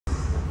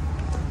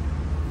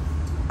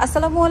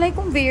আসসালামু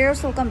আলাইকুম viewers,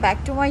 welcome back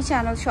to my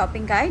channel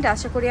shopping guide.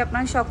 আশা করি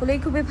আপনারা সকলেই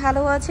খুবই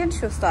ভালো আছেন,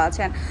 সুস্থ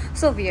আছেন।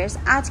 সো ভিউয়ার্স,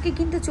 আজকে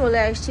কিন্তু চলে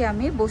আসছি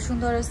আমি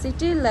বসুন্ধরা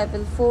সিটির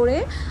লেভেল 4-এ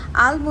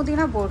আল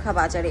মদিনা বোরখা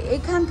বাজারে।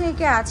 এখান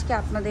থেকে আজকে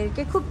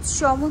আপনাদেরকে খুব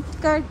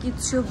চমৎকার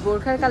কিছু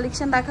বোরখার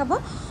কালেকশন দেখাবো।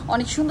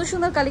 অনেক সুন্দর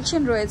সুন্দর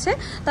কালেকশন রয়েছে।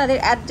 তাদের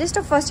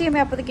অ্যাড্রেসটা ফার্স্টে আমি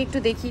আপনাদেরকে একটু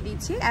দেখিয়ে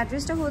দিচ্ছি।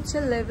 অ্যাড্রেসটা হচ্ছে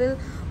লেভেল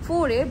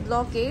 4-এ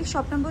ব্লকে,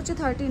 শপ নম্বর হচ্ছে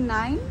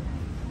 39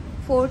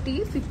 40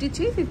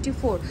 53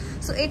 54।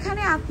 সো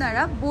এখানে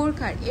আপনারা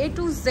বোরখার A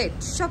to Z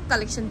সব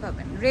কালেকশন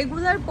পাবেন।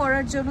 রেগুলার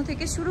পরার জন্য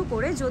থেকে শুরু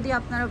করে যদি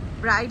আপনারা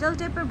ব্রাইডাল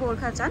টাইপের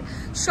বোরখা চান,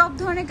 সব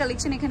ধরনের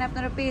কালেকশন এখানে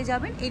আপনারা পেয়ে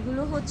যাবেন।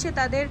 এগুলো হচ্ছে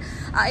তাদের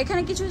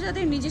এখানে কিছু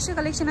যাদের নিজস্ব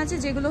কালেকশন আছে,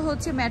 যেগুলো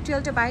হচ্ছে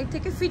ম্যাটেরিয়ালটা বাইরে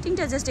থেকে,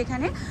 ফিটিংটা জাস্ট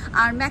এখানে।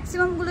 আর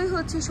ম্যাক্সিমামগুলোই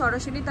হচ্ছে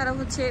সরাসরি তারা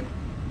হচ্ছে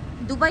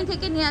দুবাই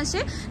থেকে নিয়ে আসে,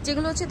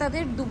 যেগুলো হচ্ছে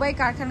তাদের দুবাই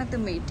কারখানাতে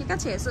মেড। ঠিক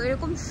আছে, সো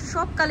এরকম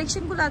সব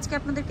কালেকশনগুলো আজকে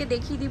আপনাদেরকে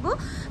দেখিয়ে দিব,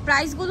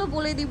 প্রাইসগুলো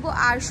বলে দিব।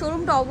 আর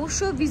শোরুমটা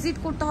অবশ্যই ভিজিট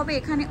করতে হবে।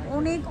 এখানে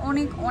অনেক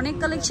অনেক অনেক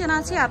কালেকশন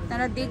আছে,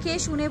 আপনারা দেখে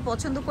শুনে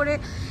পছন্দ করে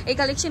এই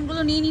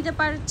কালেকশনগুলো নিয়ে নিতে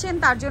পারছেন।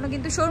 তার জন্য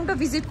কিন্তু শোরুমটা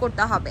ভিজিট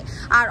করতে হবে।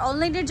 আর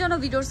অনলাইনের জন্য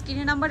ভিডিওর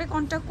স্ক্রিনে নাম্বারে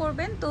কন্ট্যাক্ট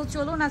করবেন। তো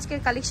চলুন আজকের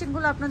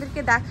কালেকশনগুলো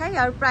আপনাদেরকে দেখাই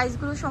আর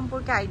প্রাইসগুলো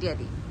সম্পর্কে আইডিয়া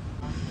দিই।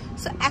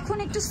 সো এখন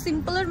একটু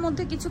সিম্পলের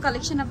মধ্যে কিছু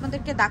কালেকশন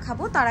আপনাদেরকে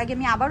দেখাবো। তার আগে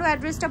আমি আবারও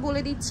অ্যাড্রেসটা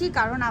বলে দিচ্ছি,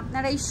 কারণ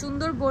আপনারা এই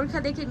সুন্দর বোরখা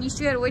দেখে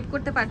নিশ্চয়ই আর ওয়েট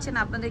করতে পারছেন,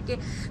 আপনাদেরকে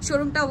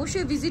শোরুমটা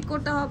অবশ্যই ভিজিট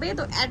করতে হবে।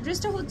 তো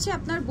অ্যাড্রেসটা হচ্ছে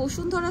আপনার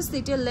বসুন্ধরা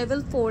সিটির লেভেল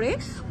 4-এ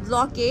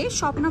ব্লকে,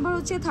 শপ নাম্বার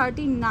হচ্ছে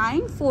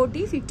 39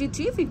 40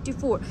 53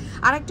 54।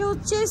 আর একটা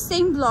হচ্ছে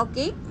সেম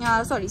ব্লকে,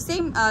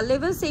 সেম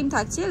লেভেল সেম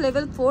থাকছে,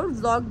 level 4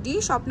 block D,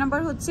 shop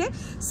number হচ্ছে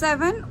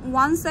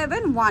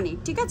 71718।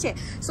 ঠিক আছে,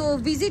 সো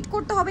ভিজিট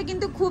করতে হবে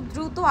কিন্তু খুব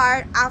দ্রুত। আর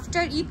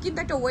আফটার ঈদ কিন্তু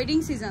একটা ওয়েডিং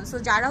সিজন, সো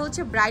যারা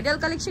হচ্ছে ব্রাইডাল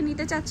কালেকশন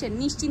নিতে চাচ্ছেন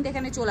নিশ্চিন্তে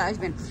এখানে চলে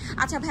আসবেন।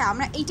 আচ্ছা ভাই,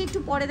 আমরা এইটা একটু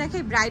পরে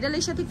দেখাই,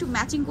 ব্রাইডালের সাথে একটু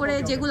ম্যাচিং করে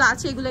যেগুলো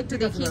আছে এগুলো একটু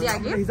দেখিয়ে দিই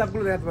আগে।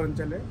 হিজাবগুলো দেখাতে পারেন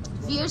চাইলে।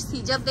 ভিউয়ার্স,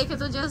 হিজাব দেখে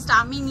তো জাস্ট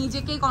আমি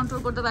নিজেকেই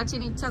কন্ট্রোল করতে পারছি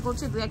না, ইচ্ছা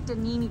করছে দু একটা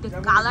নিয়ে নিতে।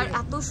 কালার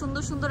এত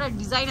সুন্দর সুন্দর আর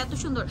ডিজাইন এত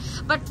সুন্দর।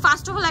 বাট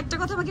ফার্স্ট অফ অল একটা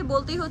কথা আমাকে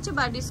বলতেই হচ্ছে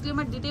বা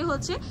ডিসক্লেমার দিতেই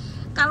হচ্ছে,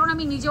 কারণ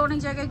আমি নিজে অনেক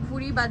জায়গায়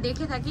ঘুরি বা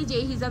দেখে থাকি যে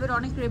এই হিজাবের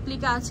অনেক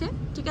রেপ্লিকা আছে।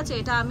 ঠিক আছে,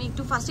 এটা আমি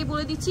একটু ফার্স্টে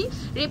বলে দিচ্ছি,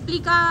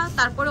 রেপ্লিকা,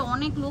 তারপরে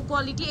অনেক লো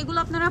কোয়ালিটি, এগুলো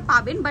আপনারা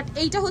পাবেন। বাট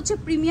এইটা হচ্ছে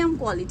প্রিমিয়াম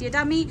কোয়ালিটি, এটা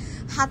আমি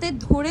হাতে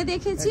ধরে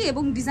দেখেছি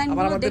এবং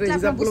ডিজাইনগুলো দেখলে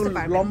আপনারা বুঝতে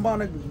পারবেন। লম্বা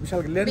অনেক,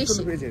 বিশাল লেন্থ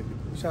কিন্তু পেয়েছে,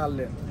 বিশাল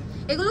লেন্থ।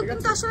 এগুলো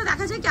কিন্তু আসলে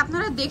দেখা যায় কি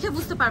আপনারা দেখে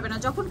বুঝতে পারবেন না,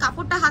 যখন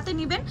কাপড়টা হাতে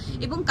নেবেন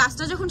এবং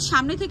কাজটা যখন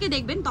সামনে থেকে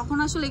দেখবেন তখন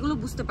আসলে এগুলো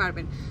বুঝতে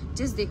পারবেন।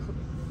 জাস্ট দেখুন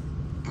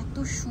এত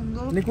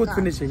সুন্দর নিখুঁত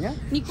ফিনিশিং, হ্যাঁ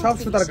সব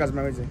সুতার কাজ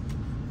না, হয়েছে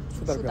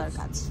সুতার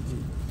কাজ।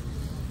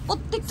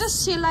 প্রত্যেকটা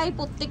সেলাই,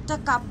 প্রত্যেকটা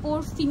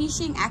কাপড়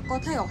ফিনিশিং এক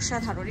কথায়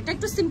অসাধারণ। এটা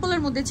একটু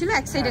সিম্পলের মধ্যে ছিল,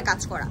 এক সাইডে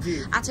কাজ করা।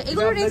 আচ্ছা,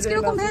 এগুলো রেঞ্জ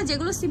কিরকম ভাই?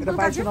 যেগুলো সিম্পল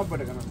কাজ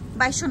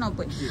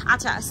 2290।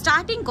 আচ্ছা,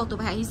 স্টার্টিং কত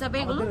ভাই হিসাবে?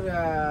 এগুলো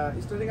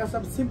স্টার্টিং আছে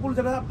সিম্পল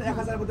যেটা আপনি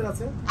 1000 এর মধ্যে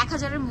আছে,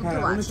 1000 এর মধ্যে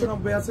আছে,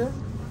 1990 আছে,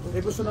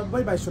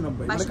 2190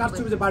 2290, মানে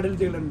কাস্টমাইজ যে ব্রাইডাল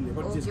যেগুলো নিলে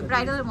পারচেজ করে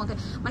ব্রাইডালের মধ্যে,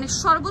 মানে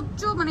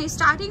সর্বোচ্চ মানে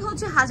স্টার্টিং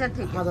হচ্ছে 1000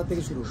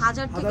 থেকে শুরু,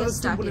 1000 থেকে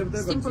স্টার্টিং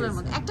সিম্পলের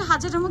মধ্যে। একটা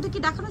 1000 এর মধ্যে কি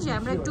দেখানো যায়?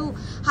 আমরা একটু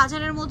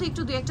 1000 এর মধ্যে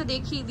একটু দুই একটা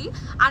দেখিয়ে দিই।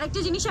 আরেকটা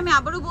জিনিস আমি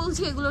আবারও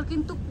বলছি, এগুলোর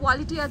কিন্তু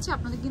কোয়ালিটি আছে,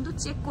 আপনাদের কিন্তু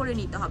চেক করে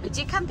নিতে হবে,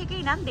 যেখান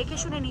থেকেই নেন দেখে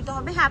শুনে নিতে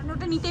হবে। হ্যাঁ, আপনি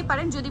ওটা নিতেই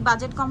পারেন যদি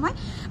বাজেট কম হয়,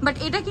 বাট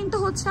এটা কিন্তু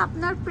হচ্ছে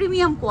আপনার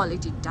প্রিমিয়াম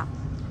কোয়ালিটিটা।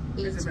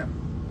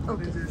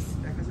 ওকে,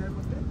 1000 এর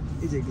মধ্যে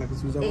এই যে এগুলা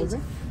কিছু যাবে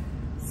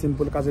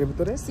সিম্পল কাজের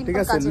ভিতরে। ঠিক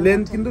আছে,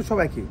 লেন্থ কিন্তু সব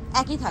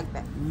একই থাকবে,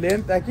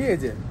 লেন্থ একই, এই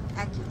যে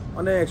একই,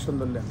 অনেক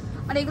সুন্দর লেন্থ।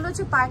 মানে এগুলো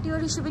হচ্ছে পার্টি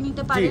ওয়্যার হিসেবে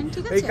নিতে পারেন।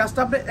 ঠিক আছে, এই কাজটা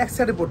আপনি এক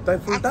সাইডে করতে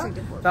হয় ফুলটা,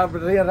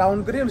 তারপরে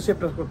রাউন্ড করে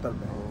শেপটা করতে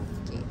হবে।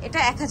 এটা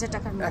 1000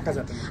 টাকার মধ্যে।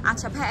 1000 টাকা।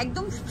 আচ্ছা ভাই,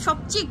 একদম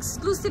সবচেয়ে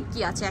এক্সক্লুসিভ কি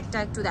আছে একটা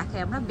একটু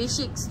দেখাই আমরা।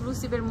 বেশি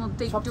এক্সক্লুসিভের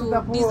মধ্যে একটু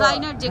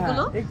ডিজাইনার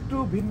যেগুলো একটু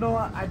ভিন্ন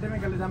আইটেমে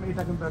গেলে আমি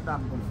এটা কিন্তু একটা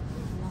আনকমন,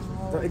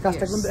 তো এই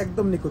কাজটা কিন্তু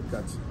একদম নিখুঁত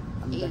কাজ।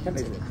 আমি দেখেন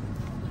এই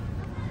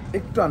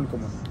একটু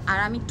আনকমন। আর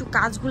আমি একটু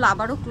কাজগুলো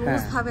আবারও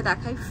ক্লোজ ভাবে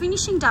দেখাই,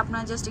 ফিনিশিংটা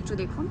আপনারা জাস্ট একটু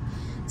দেখুন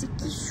যে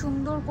কি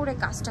সুন্দর করে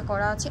কাজটা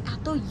করা আছে,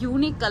 এত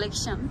ইউনিক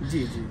কালেকশন।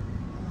 জি জি,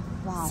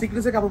 ওয়াও,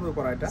 সিগনেচার কাপড়ে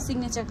করা, এটা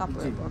সিগনেচার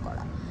কাপড়ের উপর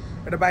করা।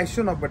 এটা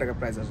 2290 টাকা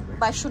প্রাইস আসবে,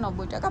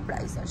 2290 টাকা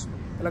প্রাইস আসবে।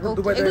 এটা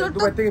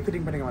দুবাই থেকে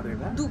ফিটিং আমাদের,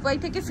 এটা দুবাই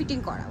থেকে ফিটিং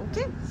করা।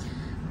 ওকে,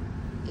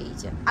 এই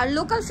যে আর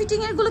লোকাল ফিটিং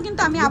এর গুলো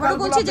কিন্তু আমি আবারও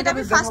বলছি, যেটা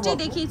আমি ফার্স্টেই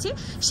দেখিয়েছি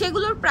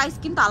সেগুলোর প্রাইস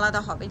কিন্তু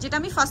আলাদা হবে, যেটা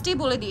আমি ফার্স্টেই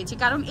বলে দিয়েছি,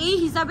 কারণ এই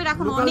হিসাবের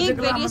এখন অনেক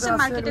ভেরিয়েশন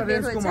মার্কেটে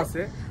বের হয়েছে।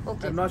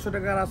 ওকে, 900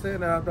 টাকার আছে,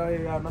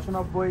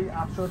 990,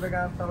 800 টাকা,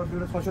 তারপর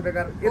 600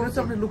 টাকার, এর হচ্ছে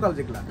আপনি লোকাল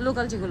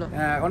যেগুলো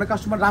অনেক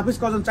কাস্টমার রাফিস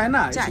কজন চায়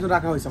না, সেজন্য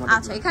রাখা হয়েছে আমাদের।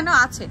 আচ্ছা, এখানেও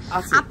আছে,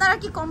 আপনারা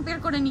কি কম্পেয়ার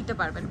করে নিতে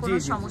পারবেন, কোনো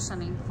সমস্যা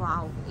নেই।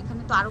 ওয়াও,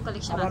 এখানে তো আরো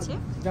কালেকশন আছে,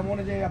 যেমন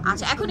এই যে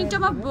আচ্ছা এখন একটু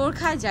আমরা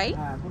বোরখায় যাই।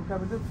 হ্যাঁ, বোরখার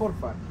ভিতরে 4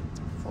 পার্ট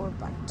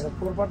এটা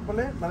 4 পার্ট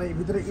বলে, মানে এই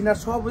ভিতরে ইনার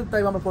সহ,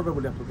 তাই আমরা 4 পার্ট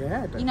বলি আপনাকে।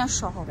 হ্যাঁ, এটা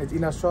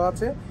ইনার সহ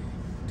আছে,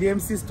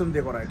 ডিএমসি স্টোন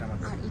দিয়ে করা এটা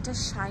আমাদের। আর এটা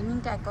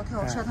শাইনিংটা এক কথায়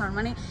অসাধারণ,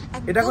 মানে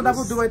এটা কিন্তু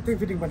আপনি দুবাই থেকে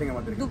ফিটিং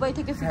আমাদের, দুবাই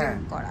থেকে ফিটিং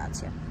করা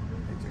আছে।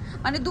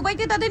 মানে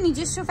দুবাইতে তাদের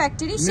নিজস্ব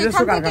ফ্যাক্টরি,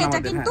 সেখান থেকে এটা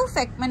কিন্তু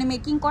মানে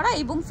মেকিং করা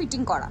এবং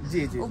ফিটিং করা।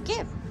 ওকে,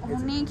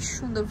 অনেক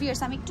সুন্দর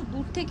ভিউয়ার্স। আমি একটু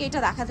দূর থেকে এটা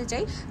দেখাতে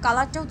চাই।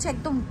 কালারটা হচ্ছে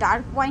একদম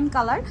ডার্ক ওয়াইন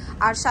কালার,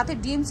 আর সাথে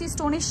ডিএমসি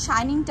স্টোনের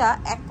শাইনিংটা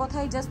এক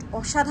কথায় জাস্ট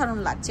অসাধারণ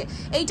লাগছে।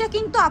 এইটা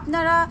কিন্তু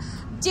আপনারা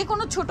যে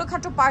কোনো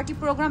ছোটোখাটো পার্টি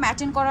প্রোগ্রাম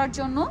অ্যাটেন্ড করার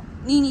জন্য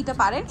নিয়ে নিতে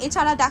পারেন।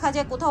 এছাড়া দেখা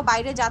যায় কোথাও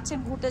বাইরে যাচ্ছেন,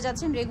 ঘুরতে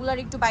যাচ্ছেন,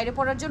 রেগুলার একটু বাইরে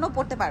পড়ার জন্য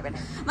পড়তে পারবেন।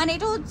 মানে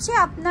এটা হচ্ছে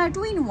আপনার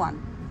 2 in 1,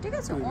 ঠিক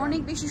আছে?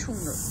 অনেক বেশি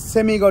সুন্দর,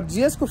 সেমি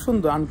গর্জিয়াস, খুব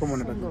সুন্দর আনকমন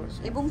এটা,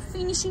 এবং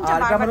ফিনিশিংটা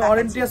বারবার আমাদের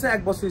ওয়ারেন্টি আছে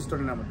 1 বছর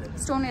স্টোনের মধ্যে।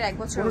 স্টোনের 1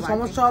 বছর, কোনো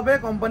সমস্যা হবে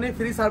কোম্পানি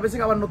ফ্রি সার্ভিসিং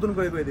আবার নতুন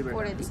করে দিবে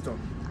স্টোন।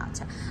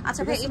 আচ্ছা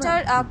আচ্ছা ভাই, এটার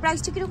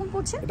প্রাইসটা কি রকম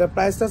পড়ছে? এটা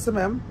প্রাইসটা আছে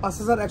ম্যাম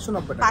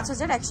 5190 টাকা।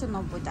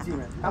 5190 টাকা। জি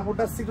ম্যাম,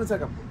 কাপড়টা সিগনেচার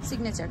কাপড়,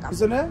 সিগনেচার কাপড়,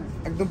 পিছনে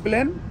একদম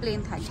প্লেন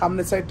থাকে,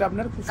 সামনের সাইডটা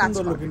আপনার খুব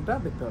সুন্দর লুকিংটা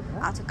দেখতে পাবেন।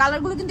 আচ্ছা,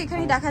 কালারগুলো কিন্তু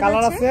এখানেই দেখা যাচ্ছে,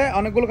 কালার আছে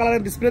অনেকগুলো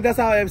কালারের ডিসপ্লেতে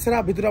আছে, আর এছাড়া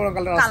ভিতরে আবার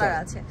কালার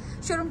আছে।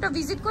 শোরুমটা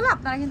ভিজিট করলে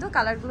আপনারা কিন্তু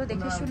কালারগুলো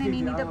দেখে শুনে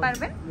নিয়ে নিতে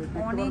পারবেন।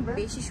 অনেক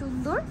বেশি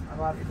সুন্দর,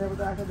 আবার এটার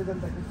মধ্যে একটা ডিজাইন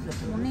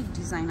দেখাচ্ছি, অনেক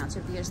ডিজাইন আছে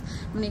ভিউয়ার্স।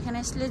 মানে এখানে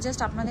আসলে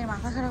জাস্ট আপনাদের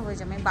মাথা খারাপ হয়ে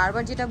যাবে। আমি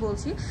বারবার যেটা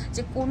বলছি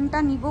যে কোনটা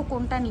নিব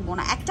কোনটা নিব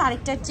না, একটা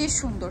আরেকটার চেয়ে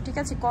সুন্দর, ঠিক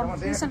আছে?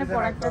 কনফিউশনে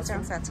পড়ার একটা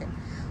চান্স আছে।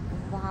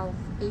 ওয়াও,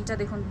 এইটা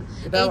দেখুন,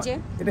 এই যে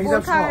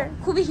বোরখার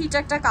খুবই হিট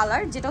একটা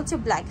কালার, যেটা হচ্ছে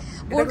ব্ল্যাক।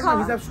 বোরখা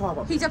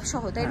হিজাব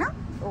সহ, তাই না?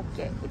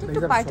 ওকে, এটা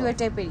একটু পার্টি ওয়্যার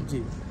টাইপেরই।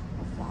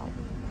 ওয়াও,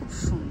 খুব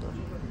সুন্দর।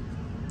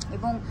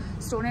 এবং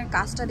স্টোনের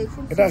কাজটা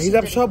দেখুন, এটা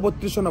হিজাব সহ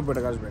 3290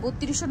 টাকা আসবে।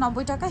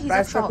 3290 টাকা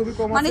হিজাব সহ।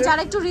 মানে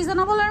যারা একটু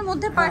রিজনেবল এর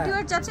মধ্যে পার্টি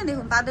ওয়্যার চাচ্ছেন,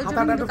 দেখুন তাদের জন্য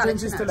কিন্তু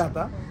কালেকশন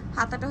আছে।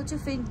 হাতাটা হচ্ছে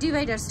ফ্রেঞ্চ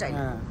ডিভাইডার স্টাইল,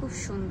 খুব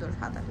সুন্দর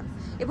হাতাটা,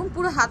 এবং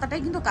পুরো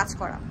হাতাটাই কিন্তু কাজ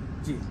করা।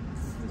 জি,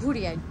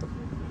 ঘুরিয়ে একদম।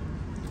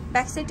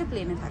 ব্যাক সাইডটা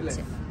প্লেনে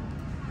থাকছে।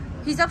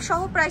 হিজাব সহ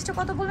প্রাইসটা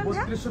কত বলেন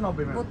ভাই?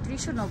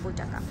 3290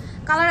 টাকা।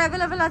 কালার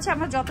अवेलेबल আছে,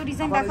 আমরা যত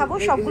ডিজাইন দেখাবো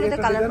সবগুলোতে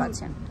কালার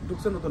পাচ্ছেন।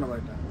 ঢুকছে নতুন আবার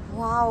এটা।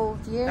 ওয়াও,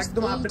 ভিউয়ার্স,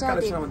 একদম আপডেট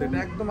কালেকশন আমাদের, এটা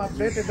একদম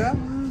আপডেট, এটা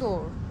সুন্দর,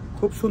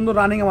 খুব সুন্দর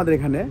রানিং আমাদের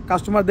এখানে।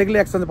 কাস্টমার দেখলে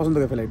একসাথে পছন্দ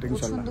করে ফেলে, এটা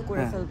ইনশাআল্লাহ পছন্দ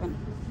করে ফেলবেন।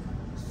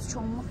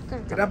 চমৎকার,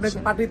 এটা আপনি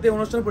পার্টিতে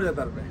অনুষ্ঠানে পরে যেতে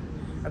পারবে।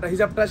 এটা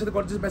হিজাবটার সাথে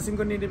গর্জিয়াস ম্যাচিং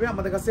করে নিয়ে নেবে,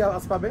 আমাদের কাছে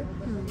আস পাবে,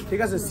 ঠিক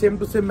আছে? সেম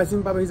টু সেম ম্যাচিং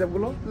পাবে,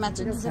 হিজাবগুলো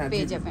ম্যাচিং হিজাব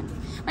পেয়ে যাবেন।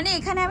 মানে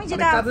এখানে আমি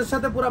যেটা কাজের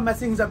সাথে পুরো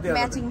ম্যাচিং হিজাব দেওয়া,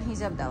 ম্যাচিং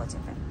হিজাব দেওয়া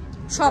যাবে,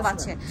 সব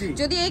আছে।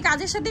 যদি এই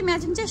কাজের সাথে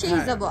ম্যাচিং চাই, সেই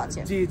হিজাবও আছে।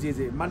 জি জি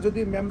জি, মানে যদি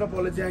ম্যামরা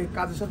বলে যে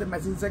কাজের সাথে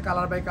ম্যাচিং চাই,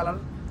 কালার বাই কালার,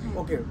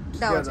 ওকে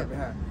দেওয়া যাবে।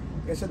 হ্যাঁ,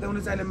 এর সাথে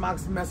উনি চাইলে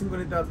মাস্ক ম্যাচিং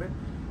করে নিতে পারবে,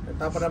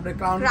 তারপর আপনি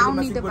ক্রাউন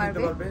ম্যাচিং করে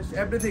নিতে পারবে,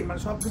 এভরিথিং, মানে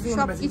সবকিছু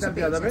উনি ম্যাচিং করে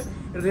দেওয়া যাবে।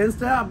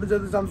 রেঞ্জটা আপনি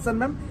যদি জানতেন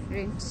ম্যাম,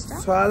 রেঞ্জটা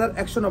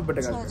 6190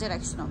 টাকা।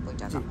 6190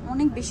 টাকা,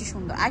 অনেক বেশি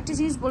সুন্দর। আরেকটা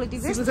জিনিস বলে দিই,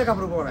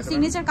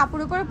 সিগনেচার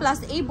কাপড়ের উপর, প্লাস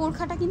এই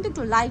বোরখাটা কিন্তু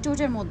একটু লাইট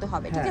ওয়েটের মধ্যে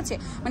হবে, ঠিক আছে?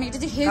 মানে এটা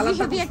যে হেভি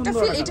হেভি একটা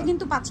ফিল, এটা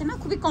কিন্তু পাচ্ছে না,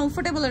 খুবই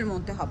কমফোর্টেবল এর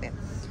মধ্যে হবে।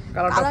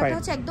 কালারটা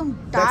হচ্ছে একদম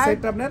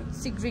ডার্ক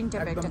সি গ্রিন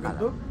টাইপের একটা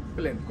কালার,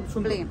 প্লেন, খুব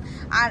সুন্দর।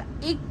 আর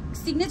এই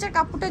সিগনেচার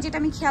কাপড়টা যেটা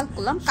আমি খেয়াল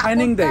করলাম,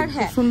 কাপড়টার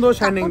খুব সুন্দর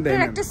শাইনিং দেয়,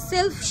 একটা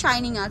সেলফ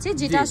শাইনিং আছে,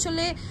 যেটা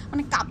আসলে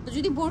মানে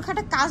যদি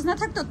বোরখাটা কাজ না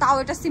থাকতো তাও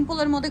এটা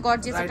সিম্পলের মধ্যে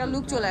গর্জিয়াস একটা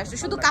লুক চলে আসে,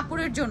 শুধু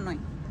কাপড়ের জন্যই।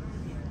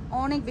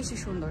 অনেক বেশি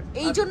সুন্দর,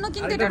 এই জন্য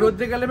কিন্তু এটা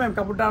রোদে গেলে ম্যাম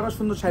কাপড়টা আরো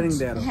সুন্দর শাইনিং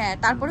দেয়। হ্যাঁ,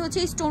 তারপরে হচ্ছে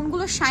এই স্টোন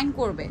গুলো শাইন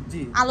করবে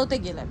আলোতে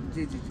গেলে।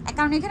 জি জি,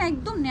 কারণ এখানে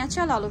একদম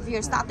ন্যাচারাল আলো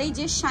ভিউয়ার্স, তাতেই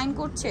যে শাইন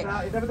করছে।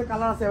 এটার মধ্যে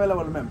কালার আছে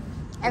अवेलेबल ম্যাম,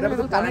 এটার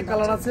মধ্যে অনেক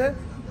কালার আছে।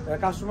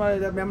 কাস্টমার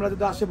ম্যামরা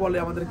যদি আসে বলে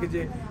আমাদেরকে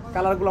যে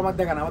কালারগুলো আমার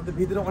দেখান, আমাদের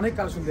ভিতরে অনেক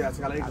কালেকশন দেয়া আছে,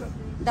 কালার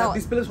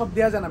ডিসপ্লে সব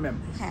দেয়া যায় না ম্যাম,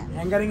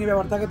 হ্যাঙ্গারিং এর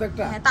ব্যবহার থাকে তো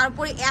একটা। হ্যাঁ,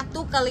 তারপরে এত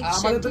কালেকশন,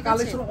 আমাদের তো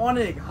কালেকশন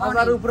অনেক,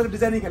 হাজারের উপরে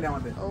ডিজাইনই খালি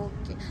আমাদের।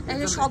 ওকে,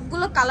 তাহলে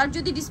সবগুলো কালার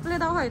যদি ডিসপ্লে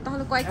দাও হয়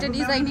তাহলে কয়েকটা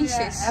ডিজাইনই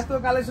শেষ। এত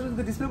কালেকশন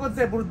যদি ডিসপ্লে করতে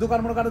পুরো দোকান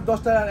মনে করে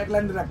 10টা এক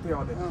লাইনে রাখতে হবে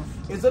আমাদের।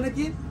 এজন্য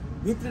কি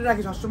ভিতরে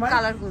রাখি সবসময়,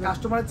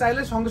 কাস্টমার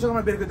চাইলে সঙ্গে সঙ্গে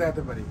আমরা বের করে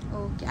দেখাতে পারি।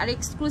 ওকে, আর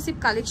এক্সক্লুসিভ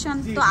কালেকশন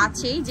তো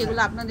আছেই,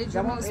 যেগুলো আপনাদের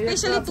জন্য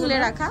স্পেশালি তুলে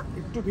রাখা,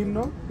 একটু ভিন্ন।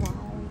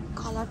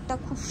 কালারটা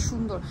খুব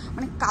সুন্দর,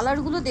 মানে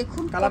কালারগুলো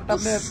দেখুন, কত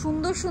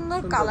সুন্দর সুন্দর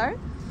কালার,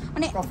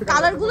 মানে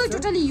কালারগুলো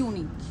টোটালি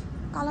ইউনিক।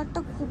 কালারটা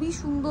খুবই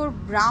সুন্দর,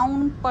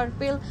 ব্রাউন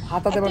পার্পল,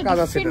 হাতাতে কাজ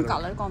আছে,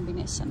 কালার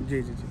কম্বিনেশন। জি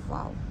জি জি,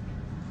 ওয়াও।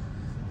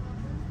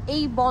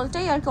 এই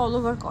বলটাই আর কি অল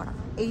ওভার করা,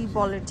 এই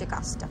বলের যে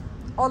কাজটা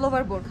অল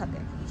ওভার বোরখাতে,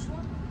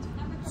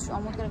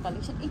 চমৎকার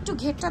কালেকশন। একটু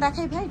ঘেরটা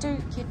দেখাই ভাই, এটার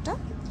ঘেরটা,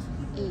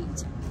 এই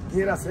যে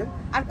ঘের আছে,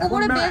 আর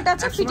কোমরে বেল্ট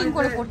আছে, ফিটিং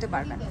করে পড়তে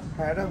পারবেন।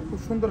 হ্যাঁ, এটা খুব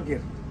সুন্দর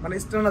ঘের, মানে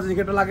স্ট্যান্ডার্ড যে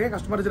ঘেরটা লাগে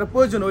কাস্টমারের যেটা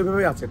প্রয়োজন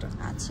ওইভাবেই আছে এটা।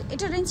 আচ্ছা,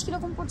 এটা রেঞ্জ কি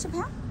রকম পড়ছে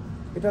ভাই?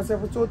 এটা আছে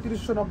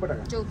 3490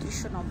 টাকা।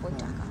 3490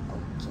 টাকা,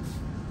 ওকে।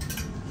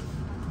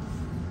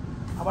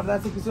 আবার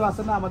আছে কিছু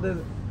আছে না আমাদের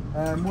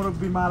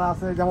মুরব্বি মারা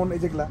আছে, যেমন এই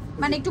যেগুলা,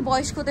 মানে একটু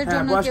বয়স্কদের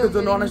জন্য, বয়স্কদের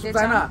জন্য অনেক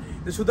চায় না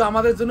যে শুধু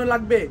আমাদের জন্য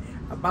লাগবে,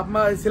 বাপ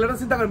মা ছেলেরা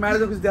চিন্তা করে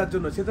মায়ের কিছু দেওয়ার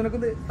জন্য, সেজন্য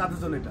কিন্তু তাদের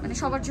জন্য এটা, মানে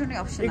সবার জন্য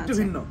অপশন আছে, একটু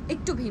ভিন্ন,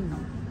 একটু ভিন্ন,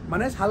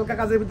 মানে হালকা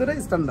কাজের ভিতরে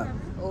স্ট্যান্ডার্ড।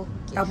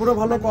 ওকে, কাপড়ও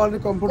ভালো,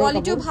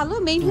 কোয়ালিটিও ভালো,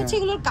 মেইন হচ্ছে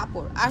এগুলোর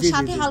কাপড়, আর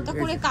সাথে হালকা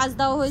করে কাজ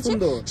দেওয়া হয়েছে।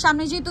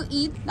 সামনে যেহেতু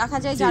ঈদ, দেখা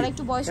যায় যারা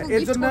একটু বয়স্ক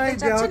গিফট করতে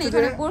চাচ্ছেন,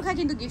 এখানে বোরখা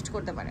কিন্তু গিফট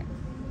করতে পারেন।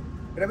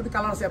 এর মধ্যে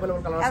কালার আছে,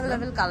 अवेलेबल কালার আছে,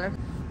 अवेलेबल কালার।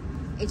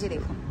 এই যে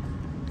দেখুন,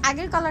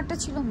 আগের কালারটা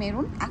ছিল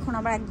মেরুন, এখন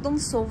আবার একদম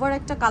সোভার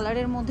একটা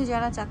কালারের মধ্যে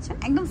যারা চাচ্ছেন,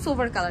 একদম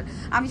সোভার কালার।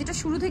 আমি যেটা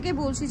শুরু থেকে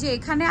বলছি যে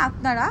এখানে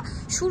আপনারা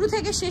শুরু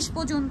থেকে শেষ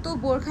পর্যন্ত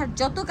বোরখার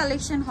যত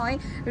কালেকশন হয়,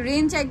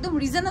 রেঞ্জ একদম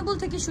রিজনেবল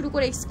থেকে শুরু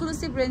করে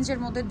এক্সক্লুসিভ রেঞ্জের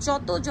মধ্যে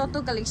যত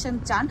কালেকশন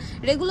চান,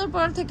 রেগুলার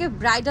পড়ার থেকে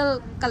ব্রাইডাল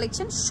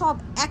কালেকশন সব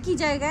একই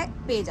জায়গায়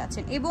পেয়ে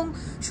যাচ্ছেন। এবং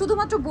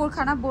শুধুমাত্র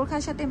বোরখা না,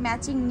 বোরখার সাথে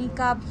ম্যাচিং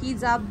নিকাব,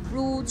 হিজাব,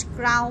 ব্রুচ,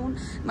 ক্রাউন,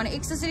 মানে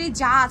অ্যাকসেসরি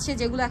যা আছে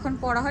যেগুলো এখন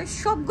পরা হয়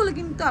সবগুলো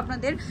কিন্তু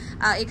আপনাদের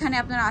এখানে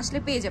আপনারা আসলে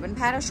পেয়ে যাবেন।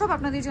 ভাইরা সব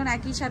আপনাদের জন্য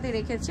একই সাথে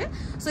রেখেছে।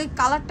 সো এই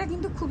কালারটা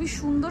কিন্তু খুবই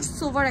সুন্দর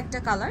সোভার একটা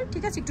কালার,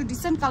 ঠিক আছে, একটু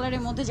ডিসেন্ট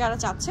কালারের মধ্যে যারা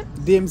চাচ্ছেন।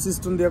 ডিএমসি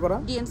স্টোন দিয়ে করা,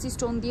 ডিএমসি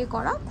স্টোন দিয়ে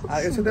করা, খুব আর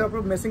এর সাথে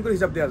আপনারা ম্যাচিং করে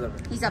হিজাব দেওয়া যাবে।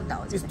 হিজাব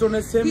দেওয়া যাবে,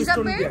 স্টোনের সেম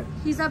স্টোন দিয়ে।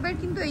 হিজাবের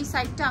কিন্তু এই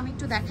সাইডটা আমি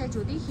একটু দেখাই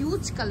যদি,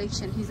 হিউজ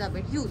কালেকশন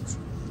হিজাবের, হিউজ,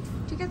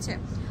 ঠিক আছে।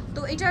 তো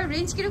এটার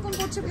রেঞ্জ কিরকম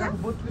পড়ছে ভাই?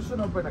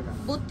 3290 টাকা।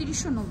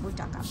 3290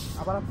 টাকা।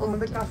 আবার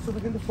আপনাদের কাটচুপি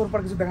কিন্তু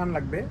ফোরপার কিছু দেখান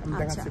লাগবে, আমি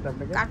দেখাচ্ছি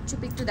আপনাকে।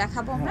 কাটচুপি একটু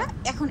দেখাবো আমরা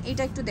এখন,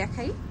 এটা একটু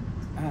দেখাই।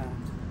 হ্যাঁ,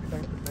 এটা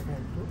একটু দেখাই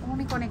একটু।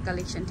 অনেক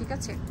কালেকশন, ঠিক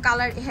আছে।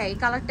 কালার, হ্যাঁ এই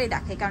কালারটাই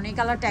দেখাই, কারণ এই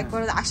কালারটা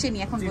একবার আসেনি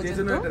এখন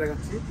পর্যন্ত। এটা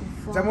দেখাচ্ছি,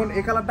 যেমন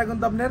এই কালারটা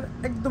কিন্তু আপনার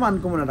একদম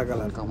আনকমন একটা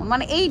কালার।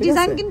 মানে এই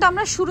ডিজাইন কিন্তু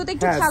আমরা শুরুতে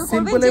একটু খেয়াল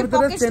করবেন যে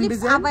পকেট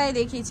স্লিপস আবায়া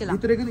দেখিয়েছিলাম,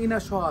 ভিতরে কিন্তু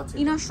ইনার সহ আছে।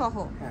 ইনার সহ,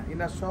 হ্যাঁ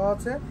ইনার সহ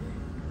আছে,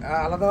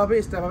 আলাদাভাবে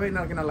এক্সট্রাভাবে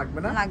ইনার কেনা লাগবে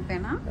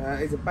না।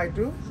 এই যে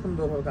পাইটু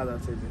সুন্দরভাবে কাজ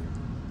আছে, এই যে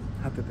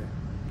হাতেতে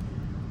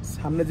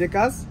সামনে যে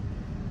কাজ,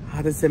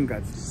 হাতে সেম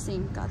কাজ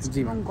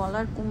এবং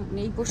গলার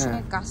এই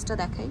পোরশনের কাজটা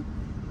দেখাই।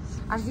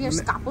 আর ভিউয়ার্স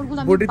কাপড়গুলো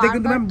আমি বডিতে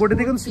কিন্তু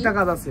বডিতে কিন্তু সিটা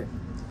কাজ আছে,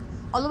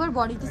 অল ওভার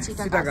বডিতে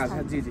সিটা কাজ আছে।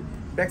 জি জি,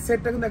 ব্যাক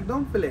সাইডটা কিন্তু একদম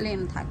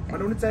প্লেন থাকবে,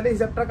 মানে উনি চাইলে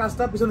হিজাবটা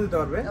কাজটা পিছনে দিতে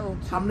পারবে।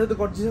 সামনে তো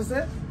গর্জিয়াস আছে,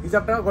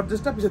 হিজাবটা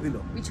গর্জিয়াসটা পিছনে দিল,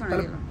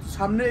 তাহলে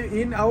সামনে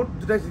ইন আউট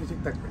দুটাই ঠিক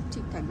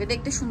থাকবে,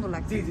 দেখতে সুন্দর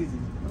লাগবে। জি জি জি,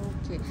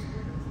 ওকে।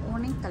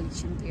 অনেক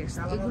কালেকশন ভিউয়ার্স,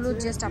 এগুলো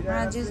জাস্ট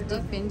আপনারা জাস্ট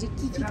দেখবেন যে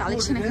কি কি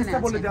কালেকশন এখানে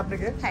আছে।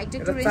 হ্যাঁ, এটা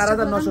একটু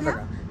 4900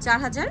 টাকা,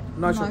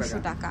 4900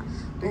 টাকা,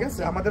 ঠিক আছে।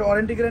 আমাদের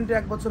ওয়ারেন্টি গ্যারান্টি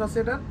 1 বছর আছে।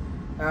 এটা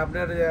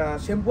আপনার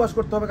শ্যাম্পু ওয়াশ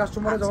করতে হবে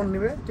কাস্টমার যখন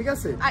নেবে, ঠিক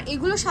আছে। আর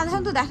এগুলো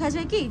সাধারণত দেখা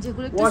যায় কি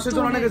যেগুলো একটু ওয়াশের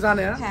জন্য অনেকে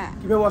জানে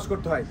কিভাবে ওয়াশ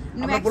করতে হয়,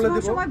 আমরা বলে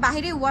দেব। সময়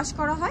বাইরে ওয়াশ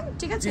করা হয়,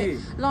 ঠিক আছে,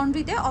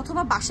 লন্ড্রিতে,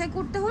 অথবা বাসায়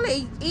করতে হলে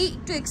এই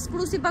একটু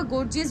এক্সক্লুসিভ বা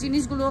গর্জিয়াস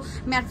জিনিসগুলো,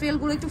 ম্যাটেরিয়াল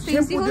গুলো একটু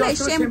ফেন্সি হলে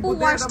শ্যাম্পু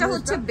ওয়াশটা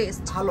হচ্ছে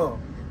বেস্ট, ভালো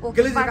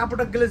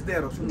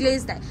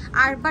গ্লেজ দেয়।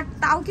 আর বাট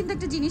তাও কিন্তু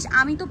একটা জিনিস,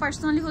 আমি তো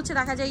পার্সোনালি হচ্ছে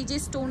দেখা যায় যে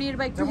স্টোনের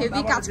বা একটু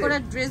হেভি কাজ করা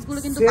ড্রেসগুলো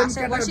কিন্তু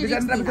বাসায় ওয়াশে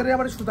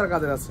সুতার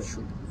কাজের আছে,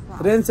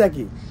 রেঞ্জ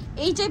একই।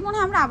 এই টাইপ মনে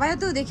আমরা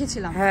আবায়াতেও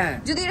দেখেছিলাম।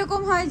 যদি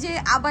এরকম হয় যে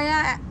আবায়া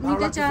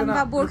নিতে চান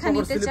বা বোরখা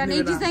নিতে চান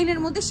এই ডিজাইনের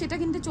মধ্যে, সেটা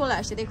কিন্তু চলে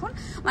আসে। দেখুন,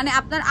 মানে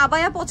আপনার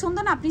আবায়া পছন্দ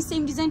না, আপনি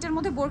সেম ডিজাইনটার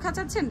মধ্যে বোরখা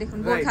চাচ্ছেন, দেখুন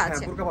বোরখা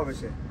আছে,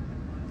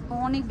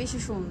 অনেক বেশি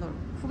সুন্দর,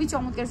 খুবই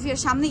চমৎকার।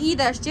 সামনে ঈদ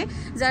আসছে,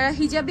 যারা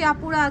হিজাবি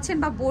আপুরা আছেন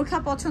বা বোরখা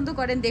পছন্দ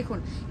করেন, দেখুন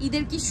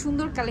ঈদের কি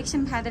সুন্দর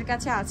কালেকশন ভাইদের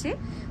কাছে আছে।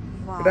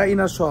 এটা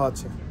ইনার সহ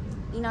আছে,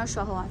 ইনার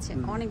সহ আছে,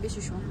 অনেক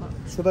বেশি সুন্দর।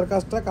 সুতার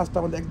কাজটা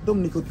আমাদের একদম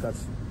নিখুঁত কাজ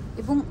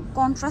এবং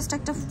কন্ট্রাস্ট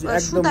একটা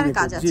সুতার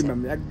কাজ আছে, জি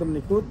ম্যাম, একদম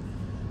নিখুঁত।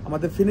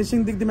 আমাদের ফিনিশিং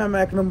দিক দিয়ে ম্যাম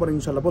 1 নম্বর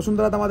ইনশাআল্লাহ।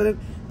 বসুন্ধরা আমাদের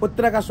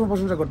প্রত্যেকটা কাস্টমার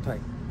প্রশংসা করতে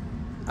হয়,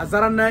 আর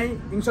যারা নাই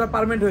ইনশাআল্লাহ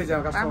পার্মানেন্ট হয়ে যায়,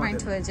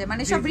 পার্মানেন্ট হয়ে যায়,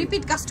 মানে সব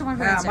রিপিট কাস্টমার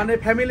হয়ে যায়, মানে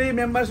ফ্যামিলি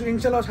মেম্বার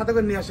ইনশাআল্লাহ সাথে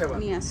করে নিয়ে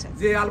আসে,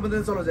 যে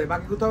আলমদিন চলে যায়,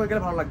 বাকি কোথাও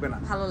গেলে ভালো লাগবে না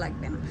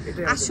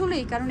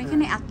আসলেই। কারণ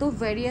এখানে এত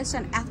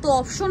ভেরিয়েশন, এত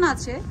অপশন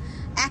আছে,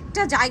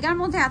 একটা জায়গার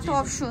মধ্যে এত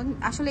অপশন,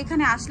 আসলে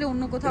এখানে আসলে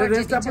অন্য কোথাও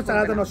যেতে ইচ্ছা করবে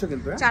না। 4900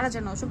 কিন্তু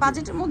 4900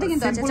 বাজেটের মধ্যে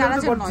কিন্তু আছে,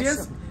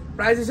 4900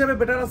 প্রাইস হিসেবে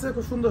বেটার আছে,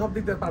 খুব সুন্দর সব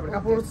দিক দিয়ে পারবে।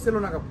 কাপড় হচ্ছে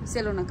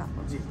সেলোনা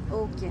কাপড়, জি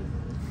ওকে।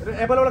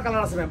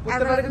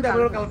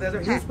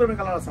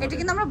 এটা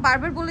কিন্তু আমরা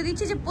বারবার বলে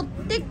দিচ্ছি যে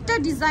প্রত্যেকটা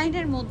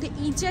ডিজাইনের মধ্যে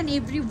ইচ এন্ড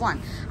এভরি ওয়ান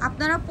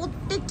আপনারা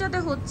প্রত্যেকটাতে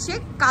হচ্ছে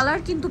কালার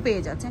কিন্তু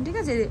পেয়ে যাচ্ছেন, ঠিক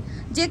আছে,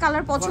 যে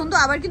কালার পছন্দ।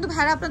 আবার কিন্তু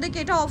ভাইরা আপনাদেরকে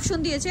এটা অপশন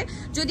দিয়েছে,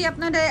 যদি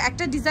আপনাদের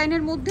একটা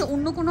ডিজাইনের মধ্যে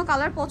অন্য কোনো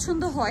কালার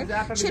পছন্দ হয়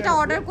সেটা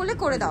অর্ডার করলে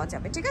করে দেওয়া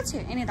যাবে, ঠিক আছে,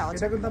 এনে দেওয়া যাবে।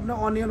 এটা কিন্তু আপনি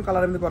অনিয়ন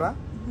কালার এমনি করা,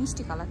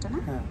 মিষ্টি কালারটা না,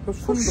 হ্যাঁ খুব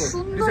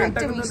সুন্দর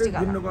একটা মিষ্টি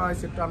কালার, ভিন্ন করা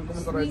হয়েছে, একটু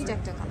আনকমন করা হয়েছে।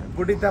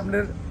 বডিতে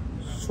আপনার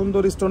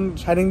সুন্দর স্টোন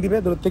শাইনিং দিবে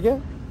দূর থেকে।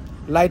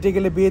 লাইটে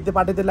গেলে, বিয়েতে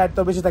পার্টিতে লাইট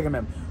তো বেশি থাকে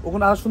ম্যাম,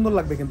 ওখানে আরো সুন্দর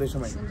লাগবে কিন্তু এই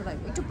সময়, সুন্দর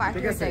লাগবে, একটু পার্টি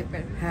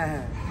টাইপের।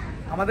 হ্যাঁ,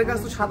 আমাদের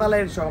কাছে তো সাদা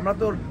লাইট সব, আমরা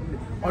তো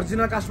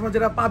অরিজিনাল কাস্টমার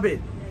যেটা পাবে,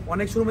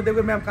 অনেক শোরুমে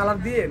দেখবে ম্যাম কালার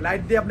দিয়ে,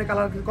 লাইট দিয়ে আপনি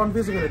কালার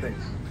কনফিউজ করে দেয়।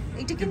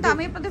 এটা কিন্তু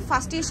আমি আপনাদের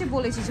ফার্স্টে এসে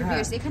বলেছি যে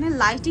ভিউয়ার্স, এখানে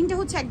লাইটিংটা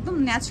হচ্ছে একদম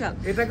ন্যাচারাল।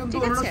 এটা কিন্তু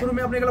অন্য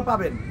শোরুমে আপনি এগুলো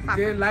পাবেন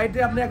যে লাইটে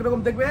আপনি একরকম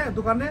দেখবে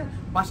দোকানে,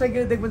 বাসায়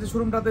গিয়ে দেখবেন যে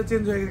শোরুমটাতে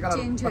চেঞ্জ হয়ে গেছে কালার,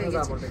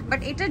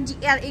 বাট এটা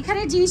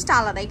এখানে জিনিসটা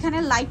আলাদা। এখানে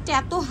লাইটটা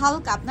এত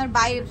হালকা, আপনার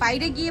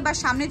বাইরে গিয়ে বা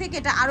সামনে থেকে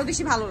এটা আরো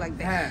বেশি ভালো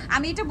লাগবে।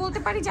 আমি এটা বলতে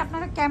পারি যে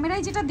আপনারা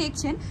ক্যামেরায় যেটা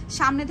দেখছেন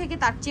সামনে থেকে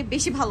তার চেয়ে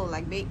বেশি ভালো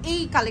লাগবে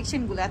এই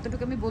কালেকশনগুলো,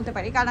 এতটুকু আমি বলতে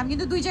পারি, কারণ আমি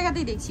কিন্তু দুই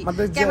জায়গাতেই দেখছি,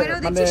 ক্যামেরাও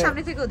দেখছি,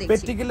 সামনে থেকেও দেখছি।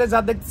 প্র্যাকটিক্যালি যা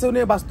দেখছেন উনি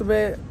বাস্তবে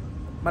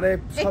মানে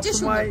সব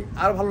সময়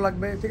আরো ভালো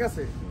লাগবে, ঠিক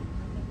আছে,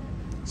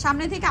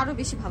 সামনে থেকে আরো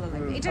বেশি ভালো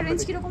লাগবে। এটা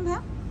রেঞ্জ কি রকম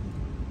ভাই?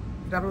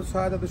 এটা আপনার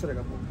 6200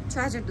 টাকা,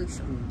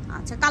 6200।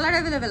 আচ্ছা, কালার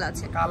अवेलेबल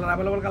আছে? কালার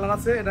अवेलेबल কালার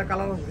আছে, এটা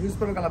কালার হিউজ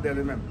পরিমাণ কালার দেয়া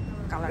আছে ম্যাম,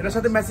 কালার, এর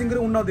সাথে ম্যাচিং করে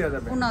ওড়নাও দেওয়া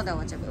যাবে, ওড়নাও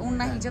দেওয়া যাবে,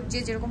 ওড়না হিজাব যে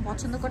যেরকম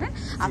পছন্দ করেন।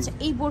 আচ্ছা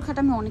এই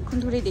বোরখাটা আমি অনেকক্ষণ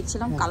ধরেই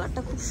দেখছিলাম,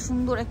 কালারটা খুব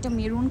সুন্দর, একটা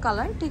মেরুন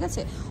কালার, ঠিক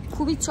আছে,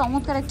 খুবই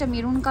চমৎকার একটা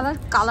মেরুন কালার।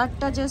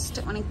 কালারটা জাস্ট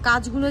মানে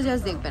কাজগুলো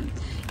জাস্ট দেখবেন,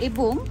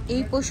 এবং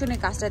এই পোর্শনের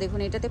কাজটা দেখুন,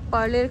 এটাতে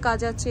পার্লের কাজ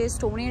আছে,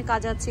 স্টোনের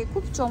কাজ আছে,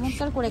 খুব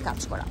চমৎকার করে কাজ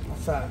করা।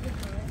 আচ্ছা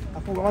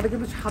আপু আমাদের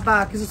কিন্তু সাদা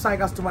কিছু চাই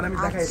কাস্টমার, আমি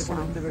দেখাই এটা কোন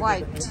দিকে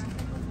হোয়াইট।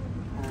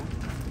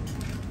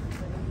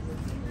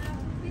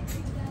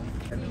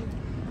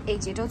 এই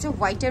যেটা হচ্ছে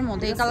হোয়াইটের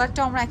মধ্যে, এই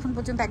কালারটা আমরা এখন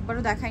পর্যন্ত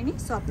একবারও দেখাইনি,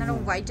 সো আপনারা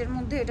হোয়াইটের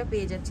মধ্যে এটা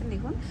পেয়ে যাচ্ছেন।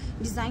 দেখুন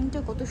ডিজাইনটা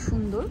কত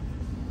সুন্দর,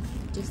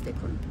 জাস্ট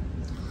দেখুন।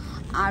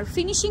 আর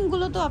ফিনিশিং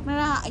গুলো তো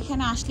আপনারা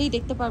এখানে আসলেই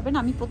দেখতে পারবেন,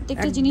 আমি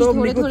প্রত্যেকটা জিনিস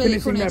ধরে ধরে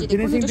দেখুন, এই যে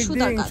দেখুন এটা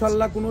সুতার কাজ,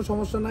 ইনশাআল্লাহ কোনো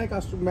সমস্যা নাই,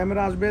 কাস্টমার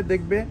ম্যামেরা আসবে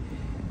দেখবে,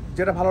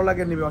 যেটা ভালো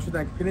লাগে নেবে, অসুবিধা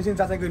নাই, ফিনিশিং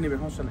যাচাই করে নেবে,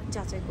 সমস্যা নাই,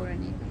 যাচাই করে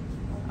নেবে।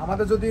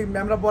 আমাদের যদি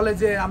ম্যামরা বলে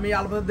যে আমি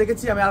আলবাদা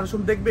দেখেছি, আমি আরো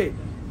শুন দেখবে,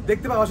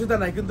 দেখতে পাবো, অসুবিধা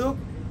নাই, কিন্তু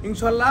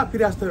ইনশাআল্লাহ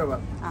ফিরে আসতে হবে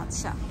আবার।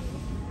 আচ্ছা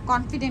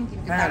কনফিডেন্ট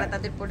কিন্তু তারা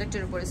তাদের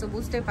প্রোডাক্টের উপরে, সো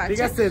বুঝতে পারছেন।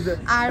 ঠিক আছে,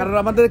 কারণ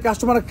আমাদের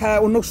কাস্টমার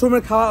অন্য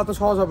শোরুমে খাওয়া অত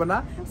সহজ হবে না,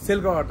 সেল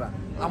করাটা।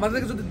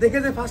 আমাদেরকে যদি দেখে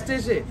যায় ফার্স্টে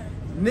এসে,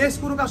 নেক্সট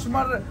কোনো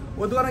কাস্টমার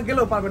ওই দোকানে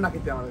গেলেও পারবে না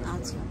খেতে আমাদের।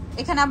 আচ্ছা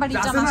এখানে আবার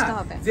রিটার্ন আসতে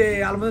হবে, যে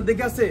আলমারি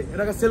দেখে আছে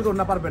এটাকে সেল করতে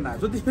না পারবে না,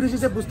 যদি ফিনিশিং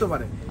সে বুঝতে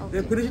পারে যে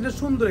ফিনিশিংটা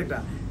সুন্দর এটা,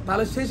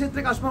 তাহলে সেই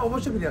ক্ষেত্রে কাস্টমার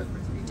অবশ্যই ফিরে আসবে,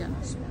 রিটার্ন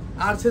আসবে।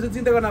 আর সে যদি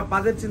চিন্তা করে না,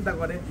 বাজেট চিন্তা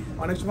করে,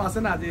 অনেক সময় আছে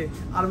না যে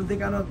আলমারি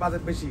থেকে আনার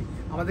বাজেট বেশি,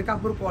 আমাদের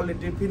কাপড়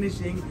কোয়ালিটি,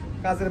 ফিনিশিং,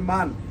 কাজের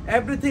মান,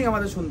 এভরিথিং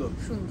আমাদের সুন্দর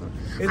সুন্দর।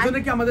 এর জন্য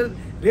কি আমাদের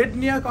রেট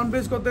নিয়ে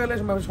কনফারেন্স করতে গেলে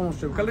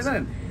সমস্যা হবে। কারণ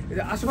জানেন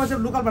আশেপাশে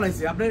লোকাল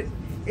বানাইছে, আপনি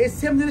এই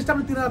সেম জিনিসটা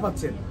আপনি 3000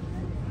 পাচ্ছেন,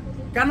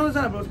 কেন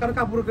জানেন? কারণ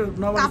কাপড়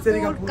নরমাল সেরি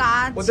কাপড়,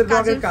 ওদের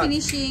রগের কাজ,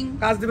 ফিনিশিং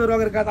কাজ দিবে,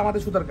 রগের কাজ,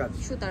 আমাদের সুতার কাজ,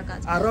 সুতার কাজ।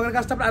 আর রগের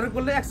কাজটা আপনি আরো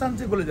করলে এক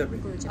চান্সে গলে যাবে,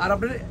 আর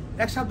আপনার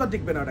এক সপ্তাহ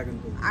টিকবে না ওটা,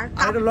 কিন্তু আর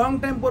এটা লং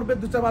টাইম পড়বে,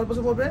 2-4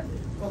 বছর পড়বে,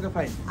 ওকে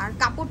ফাইন। আর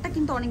কাপড়টা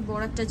কিন্তু অনেক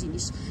বড় একটা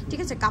জিনিস, ঠিক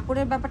আছে,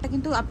 কাপড়ের ব্যাপারটা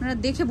কিন্তু আপনারা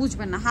দেখে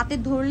বুঝবেন না, হাতে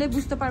ধরলে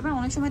বুঝতে পারবেন,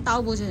 অনেক সময় তাও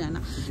বোঝা যায়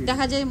না,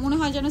 দেখা যায় মনে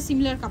হয় যেন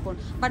সিমিলার কাপড়,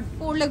 বাট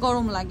পরলে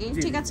গরম লাগে,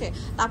 ঠিক আছে,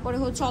 তারপরে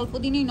হচ্ছে অল্প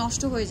দিনেই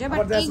নষ্ট হয়ে যায়, বাট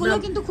এইগুলো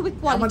কিন্তু খুবই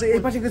কোয়ালিটি। আমাদের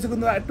এই পাশে কিছু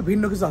কিন্তু একটু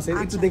ভিন্ন কিছু আছে,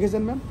 একটু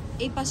দেখেছেন ম্যাম?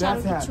 এই পাশে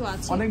আরো কিছু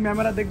আছে, অনেক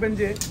ম্যামেরা দেখবেন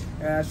যে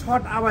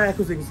শর্ট আবায়া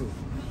খুঁজে কিছু,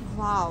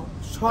 ওয়াও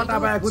শর্ট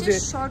আবায়া খুঁজে,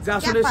 যে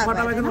আসলে শর্ট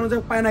আবায়া কোনো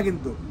জায়গায় পায় না,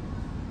 কিন্তু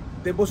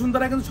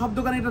বসুন্ধরা কিন্তু সব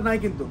দোকানে এটা নাই,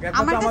 কিন্তু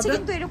আমার কাছে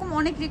কিন্তু এরকম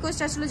অনেক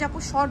রিকোয়েস্ট আসলে যে আপু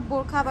শর্ট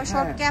বোরখা বা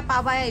শর্ট ক্যাপ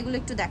আবায়া এগুলো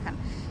একটু দেখান,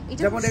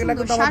 এটা যেমন এগুলা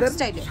কিন্তু আমাদের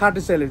শার্ট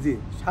স্টাইলে, জি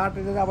শার্ট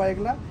এর আবায়া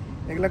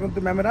এগুলা কিন্তু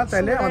ম্যামেরা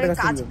চাইলে আমাদের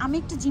কাছে। আমি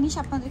একটা জিনিস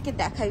আপনাদেরকে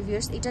দেখাই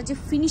ভিউয়ার্স, এটা যে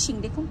ফিনিশিং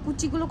দেখুন,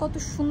 কুচিগুলো কত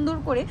সুন্দর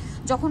করে,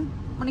 যখন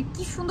মানে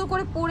কি সুন্দর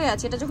করে পরে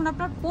আছে, এটা যখন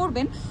আপনারা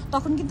পরবেন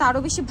তখন কিন্তু আরো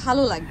বেশি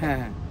ভালো লাগবে।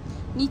 হ্যাঁ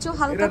নিচেও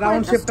হালকা করে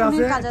একটা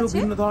স্টোনের কাজ আছে,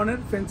 বিভিন্ন ধরনের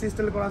ফ্যান্সি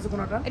স্টাইল করা আছে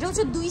কোনটা, এটা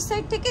হচ্ছে দুই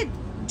সাইড থেকে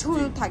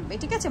ঝুল থাকবে,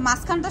 ঠিক আছে,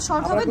 মাঝখানটা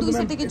শর্ট হবে, দুই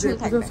সাইড থেকে ঝুল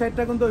থাকবে,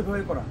 সাইডটা কিন্তু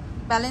ওইভাবে করা,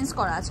 ব্যালেন্স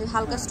করা আছে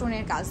হালকা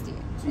স্টোনের কাজ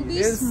দিয়ে, খুবই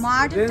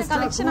স্মার্ট একটা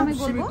কালেকশন আমি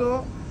বলবো।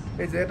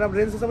 এই যে এটা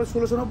রেঞ্জ হিসাবে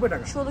 1690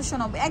 টাকা,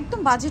 1690 একদম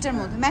বাজেটের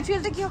মধ্যে।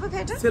 ম্যাটেরিয়ালটা কি হবে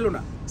ভাই? এটা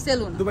সেলুনা,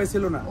 সেলুনা দুবাই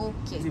সেলুনা।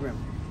 ওকে জি ম্যাম,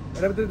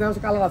 এর ভিতরে দেখা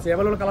যাচ্ছে কালার আছে,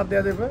 अवेलेबल কালার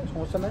দেয়া যাবে,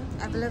 সমস্যা নাই,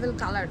 अवेलेबल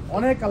কালার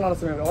অনেক কালার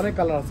আছে ম্যাম, অনেক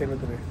কালার আছে এর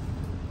ভিতরে।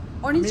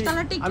 অরেঞ্জ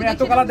কালারটা একটু আমি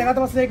এত কালার দেখাতে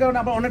পারছি এই কারণে,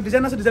 আমরা অনেক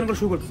ডিজাইন আছে, ডিজাইনগুলো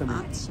শুরু করতেছি আমি।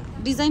 আচ্ছা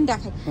ডিজাইন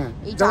দেখাই,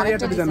 এই যে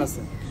আরেকটা ডিজাইন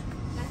আছে,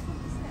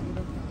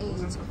 এই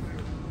যে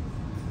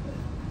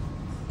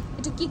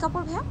এটা কি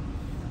কাপড় ভাই?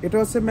 এটা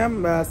হচ্ছে ম্যাম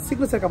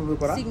সিগনেচার কাপড়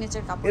করা,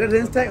 সিগনেচার কাপড়, এর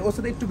রেঞ্জটা ওর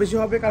সাথে একটু বেশি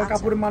হবে, কারণ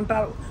কাপড়ের মানটা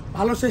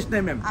ভালো শেষ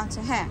নাই ম্যাম।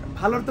 আচ্ছা হ্যাঁ,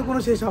 ভালোর তো কোনো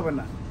শেষ হবে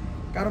না,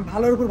 কারণ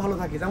ভালোর উপর ভালো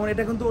থাকে, যেমন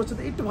এটা কিন্তু ওর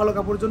সাথে একটু ভালো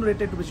কাপড়ের জন্য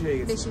রেটটা একটু বেশি হয়ে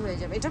গেছে, বেশি হয়ে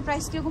যাবে। এটা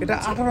প্রাইস কি রকম? এটা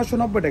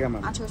 1890 টাকা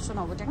ম্যাম,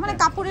 1890 টাকা, মানে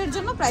কাপড়ের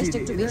জন্য প্রাইসটা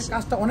একটু বেশি।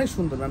 কাজটা অনেক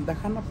সুন্দর ম্যাম,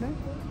 দেখান আপনি,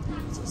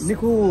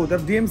 নিখুঁত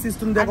আর ডিএম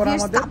সিস্টেম দেয়া করা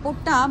আমাদের।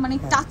 কাপড়টা মানে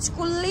টাচ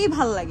করলেই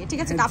ভালো লাগে, ঠিক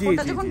আছে,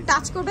 কাপড়টা যখন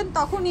টাচ করবেন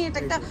তখনই এটা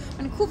একটা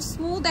মানে খুব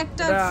স্মুথ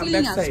একটা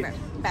ফিলিং আসবে।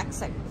 ব্যাক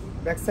সাইড,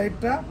 ব্যাক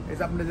সাইডটা এই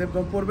যে আপনি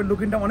যখন পরবেন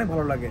লুকিংটা অনেক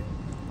ভালো লাগে।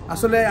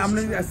 আসলে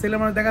আপনি ছেলে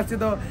মানুষ দেখাচ্ছি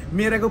তো,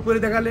 মেয়েরাকে পরে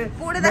দেখালে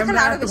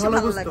আরো বেশি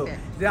ভালো লাগবে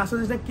যে আসলে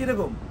এটা কি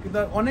রকম, কিন্তু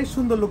অনেক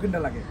সুন্দর লুকিংটা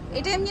লাগে।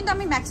 এটা কিন্তু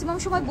আমি ম্যাক্সিমাম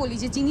সময় বলি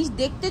যে জিনিস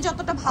দেখতে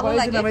যতটা ভালো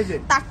লাগে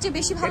তার চেয়ে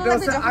বেশি ভালো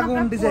লাগে যখন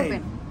আপনি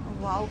পরবেন।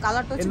 ওয়াও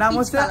কালারটা হচ্ছে নাম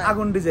হচ্ছে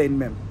আগুন ডিজাইন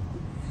ম্যাম,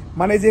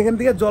 মানে যেখান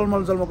থেকে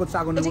জলমল জলমল করছে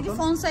আগুনের মতো। এটা কি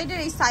ফ্রন্ট সাইডের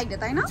এই সাইডে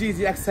তাই না? জি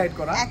জি এক সাইড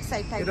করা, এক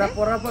সাইড থাকে, এটা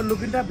পরার পর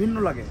লুকিংটা ভিন্ন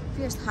লাগে।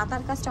 ফিয়ার্স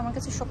হাতার কাজটা আমার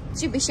কাছে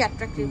সবচেয়ে বেশি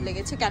অ্যাট্রাকটিভ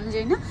লেগেছে, কেন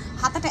জানি না,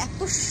 হাতাটা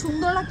এত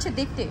সুন্দর লাগছে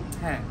দেখতে,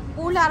 হ্যাঁ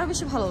পরলে আরো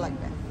বেশি ভালো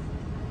লাগবে।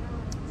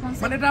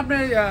 মানে এটা আপনি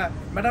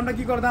ম্যাডামটা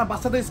কি করে না,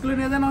 বাচ্চাদের স্কুলে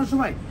নিয়ে যান অনেক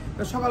সময়,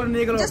 তো সকালে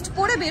নিয়ে গেল জাস্ট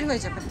পরে বের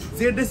হয়ে যাবে,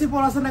 যে ড্রেসই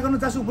পরা আছে না কেন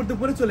জাস্ট উপর দিয়ে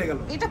পরে চলে গেল,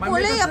 এটা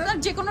পরলেই আপনার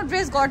যে কোনো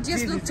ড্রেস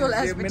গর্জিয়াস লুক চলে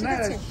আসবে, ঠিক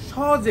আছে,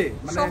 সহজে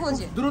মানে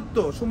দ্রুত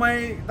সময়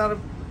তার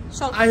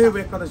আই হবে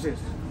এক কথা শেষ।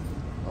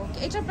 ওকে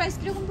এটার প্রাইস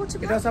কি রকম পড়ছে?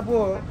 এটা আপু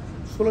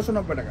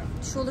 1690 টাকা,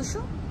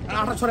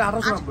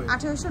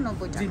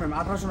 1890 টাকা। জি ম্যাম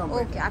 1890।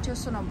 ওকে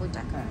 1890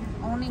 টাকা,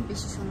 অনেক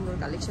বেশি সুন্দর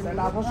কালেকশন।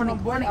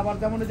 1890 আবার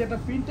যেমন এই যে একটা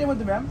প্রিন্টের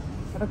মধ্যে ম্যাম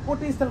এটা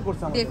কোটি স্টাইল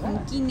করছে আমাদের, দেখুন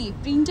কি নি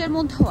প্রিন্টের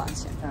মধ্যেও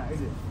আছে। হ্যাঁ এই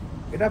যে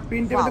এটা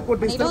প্রিন্টের মধ্যে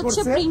কোটি স্টাইল করছে, এটা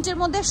হচ্ছে প্রিন্টের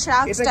মধ্যে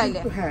শার্ক স্টাইলে।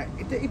 হ্যাঁ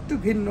এটা একটু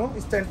ভিন্ন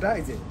স্টাইলটা,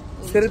 এই যে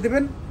ছেড়ে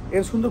দিবেন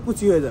এর সুন্দর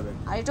কুচি হয়ে যাবে।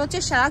 আর এটা হচ্ছে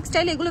শারাক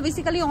স্টাইল, এগুলো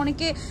বেসিক্যালি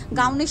অনেকে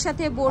গাউনের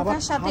সাথে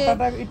বোরকার সাথে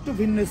হাতাটা একটু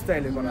ভিন্ন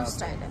স্টাইলে করা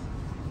আছে,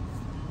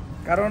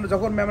 কারণ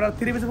যখন ম্যামরা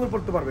 3 পিস উপর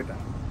পড়তে পারবে, এটা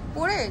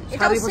পরে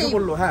এটাও সেম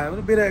পড়লো, হ্যাঁ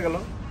বের হয়ে গেল,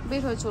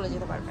 বের হয়ে চলে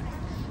যেতে পারবে।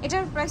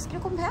 এটার প্রাইস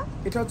কিরকম ভাইয়া?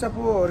 এটা হচ্ছে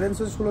আপু রেঞ্জ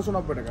হচ্ছে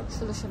 1690 টাকা।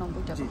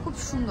 1690 টাকা, খুব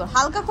সুন্দর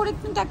হালকা করে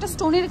কিন্তু একটা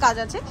স্টোনের কাজ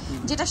আছে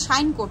যেটা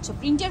শাইন করছে,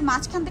 প্রিন্টের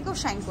মাঝখান থেকেও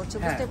শাইন করছে,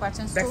 বুঝতে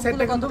পারছেন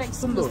স্টোনগুলো কতটা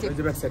সুন্দর। এই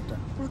যে ব্যাক সাইডটা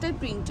পুরোটাই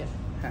প্রিন্টের।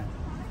 হ্যাঁ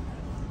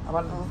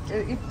আবার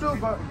একটু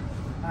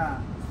হ্যাঁ,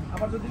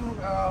 আবার যদি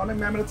অনেক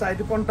ম্যামরা চাই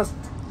যে কন্ট্রাস্ট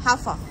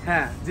হাফ হাফ,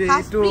 হ্যাঁ যে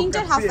একটু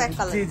প্রিন্টের হাফ এক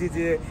কালার, জি জি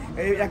জি,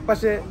 এই এক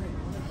পাশে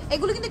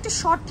এগুলো কিন্তু একটু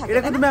শর্ট থাকে।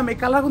 এটা কিন্তু ম্যাম এই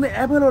কালার কিন্তু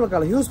अवेलेबल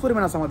কালার হিউজ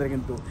পরিমাণ আছে আমাদের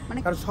কিন্তু,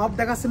 কারণ সব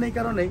দেখাচ্ছে না এই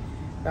কারণেই,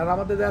 কারণ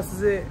আমাদের আছে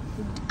যে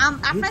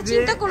আপনারা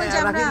চিন্তা করুন যে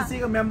আমরা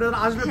ম্যামরা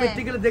আসবে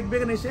প্র্যাকটিক্যালি দেখবে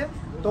এখানে এসে,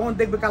 তখন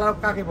দেখবে কালার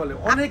কাকে বলে,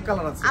 অনেক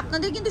কালার আছে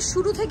আপনাদের কিন্তু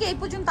শুরু থেকে এই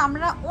পর্যন্ত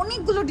আমরা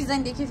অনেকগুলো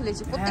ডিজাইন দেখিয়ে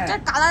ফেলেছি, প্রত্যেকটা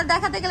কালার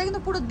দেখাতে গেলে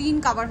কিন্তু পুরো দিন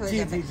কভার হয়ে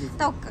যাবে,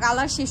 তাও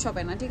কালার শেষ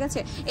হবে না, ঠিক আছে।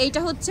 এইটা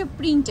হচ্ছে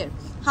প্রিন্টের,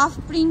 হাফ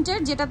প্রিন্টের,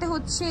 যেটাতে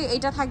হচ্ছে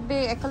এটা থাকবে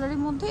এক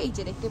কালারের মধ্যে, এই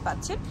যে দেখতে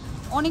পাচ্ছেন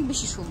অনেক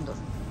বেশি সুন্দর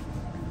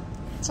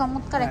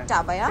চমৎকার একটা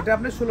আবায়া। এটা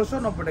আপনি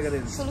 1690 টাকা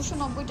দেন,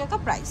 1690 টাকা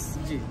প্রাইস।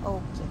 জি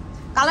ওকে,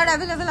 কালার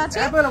अवेलेबल আছে,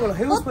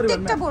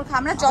 প্রত্যেকটা বোরখা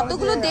আমরা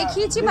যতগুলো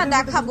দেখিয়েছি বা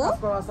দেখাবো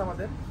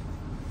আমাদের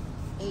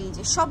এই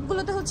যে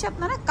সবগুলোতে হচ্ছে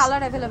আপনারা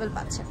কালার अवेलेबल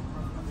পাচ্ছেন।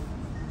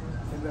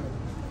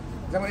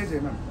 যেমন এই যে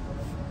ম্যাম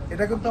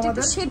এটা কিন্তু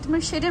আমাদের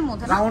শেডের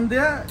মধ্যে রাউন্ড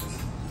দিয়ে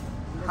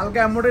হালকা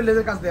এমব্রয়ডারি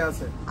লেজার কাজ দেয়া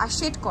আছে, আর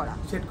শেড করা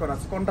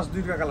আছে, কন্ট্রাস্ট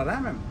দুইটা কালার।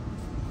 হ্যাঁ ম্যাম,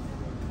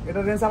 এটা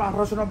রেঞ্জ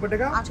 1890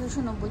 টাকা।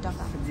 1890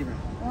 টাকা, জি ম্যাম,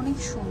 অনেক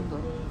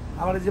সুন্দর।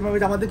 আবার যেভাবে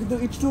আমাদের কিন্তু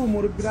একটু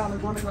মুরব্বিরা অনেক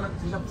ধরনের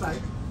হিজাব চাই,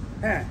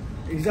 হ্যাঁ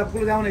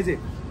হিজাবগুলো যেমন এই যে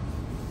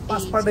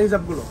 5 পার্টের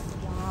হিজাবগুলো,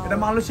 এটা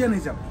মালয়েশিয়ান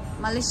হিজাব,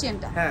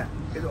 মালয়েশিয়ানটা, হ্যাঁ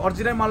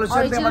অরিজিনাল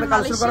মালয়েশিয়ান দিয়ে আমাদের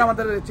কালেকশন করা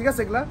আমাদের, ঠিক আছে,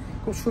 এগুলা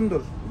খুব সুন্দর,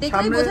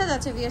 দেখলেই বোঝা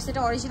যাচ্ছে ভিউয়ার্স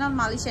এটা অরিজিনাল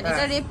মালয়েশিয়ান।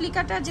 এটা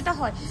রেপ্লিকাটা যেটা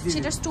হয়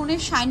সেটা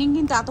স্টোনের শাইনিং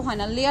কিন্তু এত হয়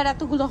না, লেয়ার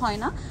এতগুলো হয়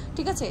না,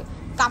 ঠিক আছে।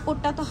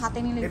 কাপড়টা তো হাতে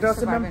নিলে এটা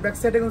হচ্ছে ম্যাম ব্যাক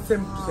সাইডে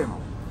সেম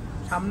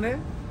সামনে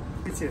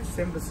পিছে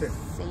সেম টু সেম।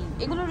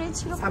 এগুলো রেঞ্জ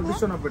ছিল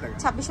 2690 টাকা।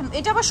 2690,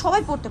 এটা আবার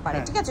সবাই পড়তে পারে,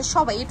 ঠিক আছে,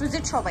 সবাই এ টু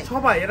জেড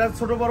সবাই, এরা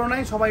ছোট বড়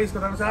নাই, সবাই ইউজ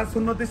করতে পারে, যারা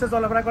সুন্নতিতে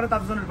চলাফেরা করে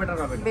তাদের জন্য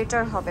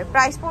বেটার হবে।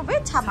 প্রাইস পড়বে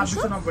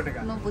 2690 টাকা।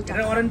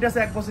 এটা ওয়ারেন্টি আছে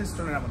 1 বছর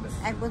স্টোনের, আমাদের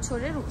 1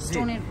 বছরের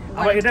স্টোনের।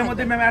 আবার এটার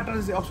মধ্যে ম্যাম একটা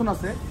অপশন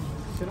আছে,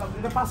 সেটা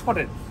এটা 5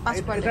 পার্টের,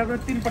 এটা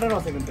আপনার 3 পার্টের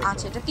আছে কিন্তু।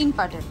 আচ্ছা এটা 3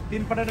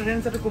 পার্টের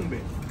রেঞ্জ এটা কমবে।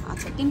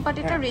 আচ্ছা 3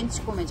 পার্টেরটা রেঞ্জ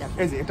কমে যাবে।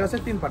 এই যে এটা আছে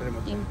 3 পার্টের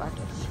মধ্যে, 3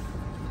 পার্টের।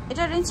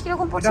 এটা রেঞ্জ কি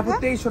রকম পড়ছে? এটা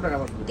 2300 টাকা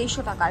পড়বে।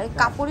 2300 টাকা। আর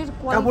কাপড়ের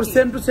কোয়ালিটি, কাপড়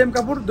সেম টু সেম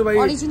কাপড়, দুবাই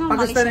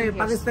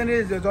পাকিস্তানি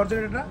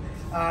জর্জেট, এটা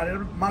আর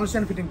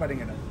মালয়েশিয়ান ফিটিং পাটিং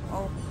এটা।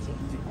 ওকে,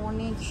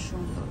 অনেক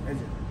সুন্দর। এই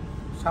যে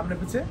সামনে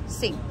পিছে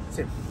সেম।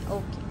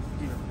 ওকে,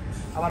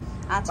 আবার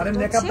মানে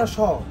নিকাবটা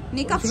সহ,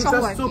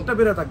 চোখটা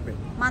বের থাকবে,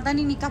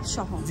 মাদানি নিকাব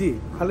সহ, জি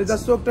খালি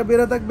জাস্ট চোখটা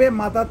বের থাকবে,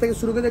 মাথা থেকে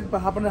শুরু করে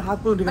আপনার হাত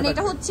পর্যন্ত, মানে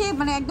এটা হচ্ছে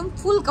মানে একদম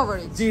ফুল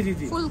কভারেজ। জি জি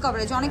জি, ফুল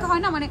কভারেজ। অনেকে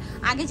হয় না মানে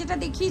আগে যেটা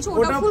দেখিয়েছি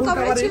ওটা ফুল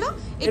কভারেজ ছিল,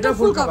 এটা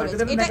ফুল কভারেজ,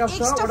 এটা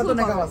এক্সট্রা ফুল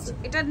কভারেজ,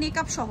 এটা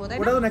নিকাব সহ, তাই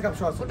না? ওটাও নিকাব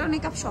সহ, ওটা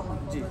নিকাব সহ।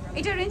 জি,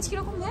 এটা রেঞ্জ কি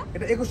রকম ভাই?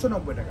 এটা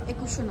 2190 টাকা।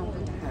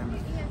 2190 টাকা, হ্যাঁ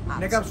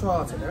মেকআপ সহ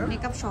আছে,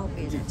 মেকআপ সহ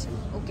পেয়ে যাচ্ছে।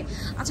 ওকে,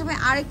 আচ্ছা ভাই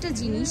আরেকটা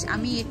জিনিস,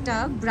 আমি একটা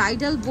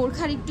ব্রাইডাল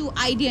বোরখার একটু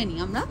আইডিয়া নিই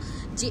আমরা,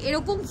 যে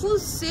এরকম ফুল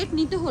সেট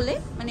নিতে হলে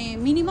মানে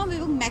মিনিমাম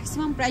এবং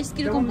ম্যাক্সিমাম প্রাইস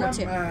কি রকম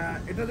পড়ছে?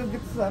 এটা যদি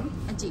দেখছেন,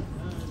 জি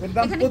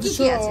এখানে কি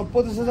কি আছে?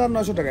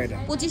 25900 টাকা। এটা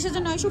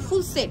 25900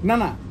 ফুল সেট? না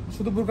না,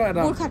 শুধু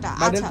বোরখাটা।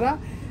 আচ্ছা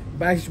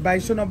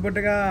 2290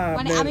 টাকা।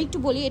 মানে আমি একটু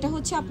বলি, এটা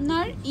হচ্ছে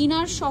আপনার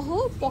ইনার সহ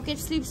পকেট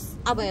স্লিভস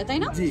আবায়া, তাই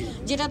না?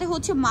 যেটাতে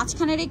হচ্ছে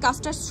মাঝখানের এই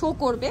কাজটা শো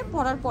করবে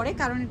পরার পরে,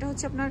 কারণ এটা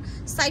হচ্ছে আপনার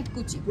সাইড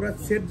কুচি। পুরো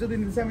সেট যদি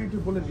নিতে আমি একটু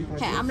বলে দিই।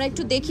 হ্যাঁ, আমরা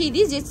একটু দেখিয়ে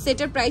দিই যে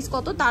সেটের প্রাইস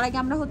কত, তার আগে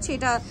আমরা হচ্ছে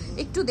এটা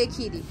একটু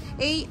দেখিয়ে দিই।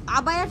 এই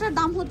আবায়াটার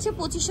দাম হচ্ছে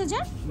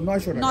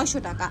 25900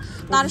 টাকা।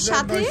 তার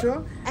সাথে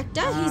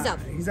একটা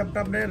হিজাবটা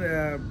আপনার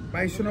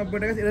 2290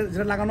 টাকা,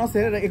 যেটা লাগানো আছে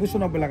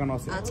 2190 লাগানো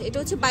আছে। আচ্ছা, এটা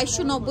হচ্ছে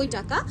 2290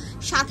 টাকা।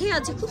 সাথে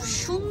আছে খুব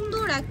সুন্দর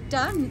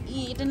একটা,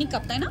 এটা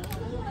নিকাব, তাই না?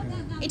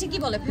 এটা কি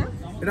বলে ভাই?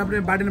 এটা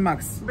আপনার ব্রাইডাল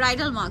মাস্ক।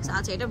 ব্রাইডাল মাস্ক,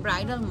 আচ্ছা এটা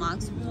ব্রাইডাল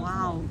মাস্ক।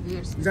 ওয়াও,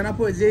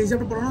 জানাপো যে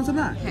হিসাবটা পড়ানো আছে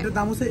না, এটা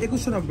দাম হচ্ছে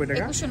 2190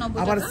 টাকা।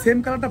 আবার সেম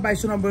কালারটা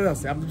 2290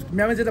 আছে,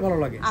 ম্যামে যেটা ভালো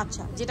লাগে।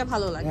 আচ্ছা, যেটা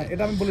ভালো লাগে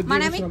এটা আমি বলে দিই।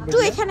 মানে আমি একটু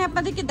এখানে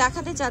আপনাদেরকে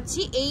দেখাতে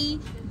চাচ্ছি, এই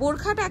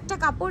বোরখাটা একটা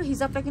কাপড়,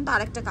 হিজাবটা কিন্তু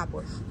আরেকটা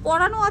কাপড়,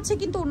 পরানো আছে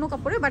কিন্তু অন্য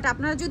কাপড়ে, বাট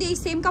আপনারা যদি এই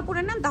সেম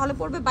কাপড়ে নেন তাহলে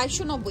পড়বে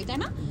 2290, তাই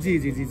না? জি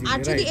জি জি। আর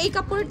যদি এই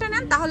কাপড়টা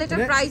নেন তাহলে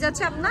এটার প্রাইস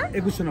আছে আপনার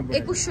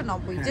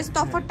 2190। জাস্ট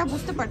অফারটা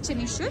বুঝতে পারছেন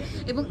নিশ্চয়ই।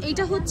 এবং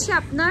এইটা হচ্ছে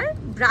আপনার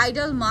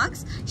ব্রাইডাল ব্রাইডাল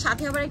মাস্ক,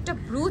 সাথে আবার একটা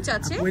ব্রুচ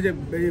আছে, ওই যে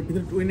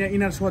ভিতরে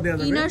ইনার সহ দেয়া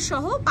যাবে, ইনার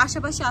সহ,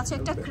 পাশাপাশি আছে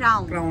একটা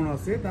ক্রাউন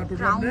আছে। তারপর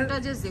ক্রাউনটা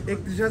জাস্ট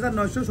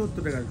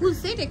 31970 টাকা ফুল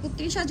সেট,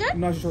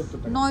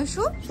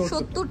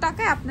 31970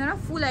 টাকায় আপনারা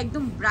ফুল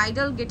একদম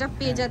ব্রাইডাল গেটআপ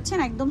পেয়ে যাচ্ছেন,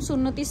 একদম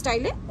সুন্নতি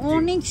স্টাইলে,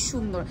 অনেক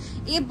সুন্দর।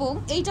 এবং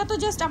এইটা তো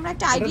জাস্ট আমরা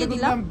একটা আইডিয়া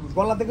দিলাম,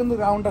 গলাতে কিন্তু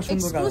রাউন্ডটা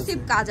সুন্দর এক্সক্লুসিভ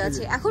কাজ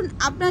আছে। এখন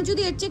আপনারা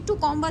যদি এর চেয়ে একটু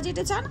কম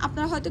বাজেটে চান,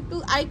 আপনারা হয়তো একটু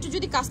আরেকটু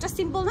যদি কাজটা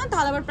সিম্পল না,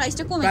 তাহলে আবার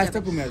প্রাইসটা কমে যাবে।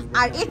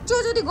 আর এর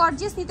চেয়ে যদি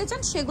গর্জিয়াস নিতে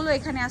চান, সেগুলো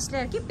এখানে আসলে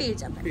আর কি পেয়ে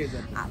যাবেন।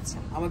 আচ্ছা,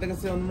 আমাদের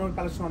কাছে অন্য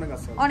কালেকশন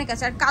অনেক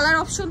আছে, আর কালার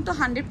অপশন তো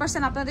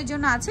 100% আপনাদের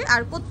জন্য আছে।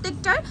 আর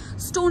প্রত্যেকটার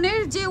স্টোনের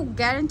যে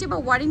গ্যারান্টি বা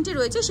ওয়ারেন্টি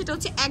রয়েছে, সেটা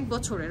হচ্ছে 1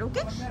 বছরের।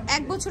 ওকে,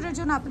 1 বছরের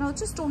জন্য আপনারা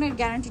হচ্ছে স্টোনের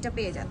গ্যারান্টিটা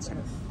পেয়ে যাচ্ছেন।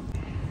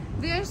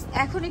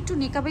 এখন একটু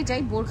নিকাবে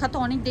যাই, বোরখা তো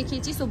অনেক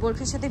দেখিয়েছি, সো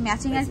বোরখার সাথে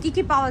ম্যাচিং আর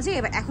কি পাওয়া যায়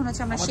এবার এখন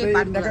হচ্ছে আমরা সেই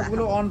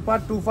পার্টগুলো 1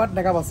 পার্ট 2 পার্ট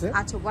নিকাব আছে।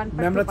 আচ্ছা, 1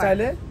 পার্ট আমরা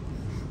চাইলে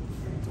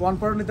 1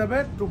 পার্ট নিতে হবে,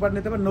 2 পার্ট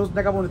নিতে হবে, নোজ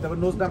নিকাবও নিতে হবে।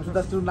 নোজ নিকাব শুধু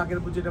শুধু নাকের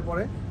উপর যেটা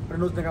পরে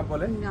নোজ নিকাব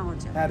বলে।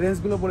 হ্যাঁ, রেঞ্জ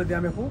গুলো বলে দিই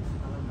আমি আপু।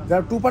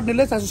 যারা 2 পার্ট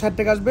নিলে 460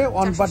 টাকা আসবে,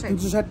 1 পার্ট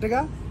 360 টাকা,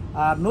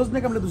 আর নোজ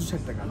নিকাব নিলে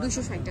 260 টাকা।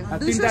 260 টাকা,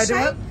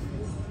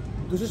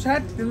 260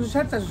 360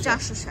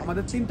 460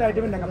 আমাদের 3টা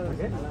আইটেমের নিকাব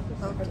থাকে।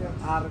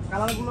 আর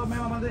কালারগুলো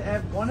ম্যাম আমাদের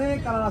অনেক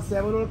কালার আছে,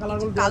 अवेलेबल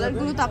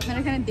কালারগুলো তো আপনারা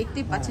এখানে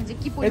দেখতেই পাচ্ছেন যে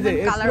কি পরিমাণ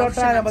কালার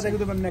অপশন আছে। আমাদের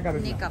কিন্তু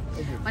নিকাব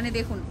মানে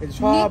দেখুন,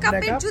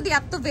 নিকাবের যদি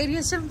এত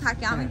ভেরিয়েশন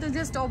থাকে, আমি তো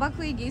জাস্ট অবাক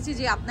হয়ে গিয়েছি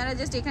যে আপনারা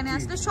জাস্ট এখানে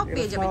আসলে সব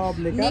পেয়ে যাবেন।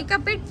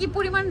 নিকাবের কি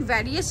পরিমাণ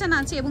ভেরিয়েশন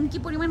আছে এবং কি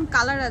পরিমাণ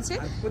কালার আছে,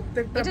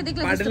 এটা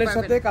দেখলে বুঝতে পারবেন।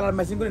 সাথে কালার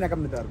ম্যাচিং করে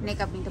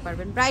নিকাব নিতে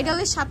পারবেন।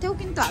 ব্রাইডালের সাথেও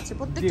কিন্তু আছে,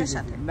 প্রত্যেকটার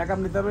সাথে নিকাব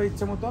নিতে পারবে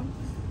ইচ্ছে মতন।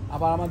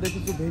 আবার আমাদের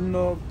কিছু ভিন্ন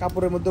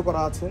কাপড়ের মধ্যে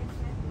করা আছে,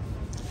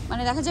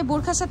 মানে দেখা যায়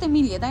বোরখার সাথে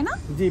মিলিয়ে, তাই না?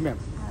 জি ম্যাম।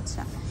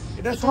 আচ্ছা,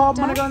 এটা সব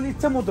মানে কারণ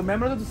ইচ্ছা মতো ম্যাম,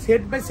 আমরা যদি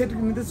সেট বাই সেট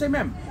নিতে চাই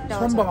ম্যাম,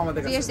 সম্ভব আমাদের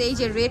কাছে। এই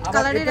যে রেড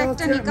কালারের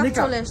একটা নিকাব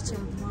চলে আসছে,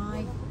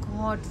 মাই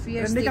গড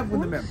ফিয়ার্স,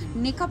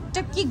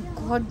 নিকাবটা কি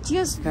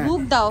গর্জিয়াস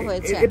লুক দেওয়া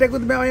হয়েছে। এটা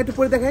কিন্তু ম্যাম একটু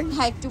পরে দেখাই।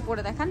 হ্যাঁ, একটু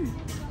পরে দেখান।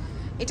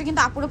 এটা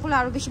কিন্তু আপুরে পরে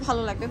আরো বেশি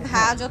ভালো লাগবে।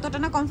 ভাইয়া যতটা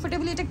না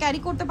কমফোর্টেবলি এটা ক্যারি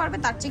করতে পারবে,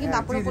 তার চেয়ে কিন্তু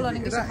আপুরে পরে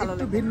অনেক বেশি ভালো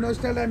লাগবে। একটু ভিন্ন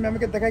স্টাইলে আমি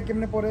আমাকে দেখাই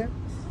কেমনে পরে।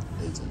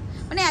 এই যে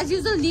মানে অ্যাজ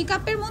ইউজুয়াল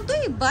নিকাবের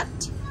মতোই, বাট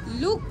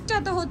লুকটা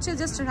তো হচ্ছে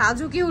জাস্ট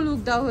রাজকীয় লুক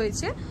দেওয়া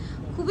হয়েছে,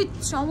 খুবই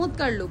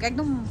চমৎকার লুক,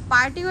 একদম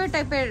পার্টি ওয়্যার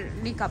টাইপের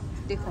নিকাব।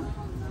 দেখুন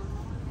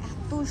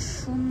এত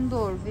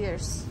সুন্দর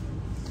ভিয়ার্স,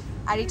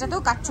 আর এটা তো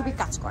কাটছবি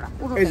কাজ করা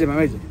পুরো। এই যে ম্যাম,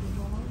 এই যে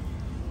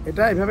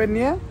এটা এইভাবে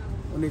নিয়ে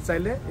উনি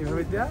চাইলে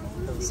এইভাবে দিয়া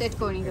সেট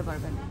করে নিতে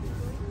পারবেন,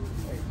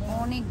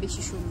 অনেক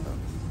বেশি সুন্দর,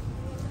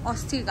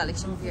 অস্থির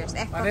কালেকশন ভিউয়ার্স।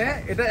 মানে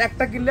এটা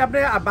একটা কিনলে আপনি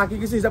বাকি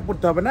কিছু হিসাব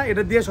করতে হবে না,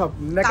 এটা দিয়ে সব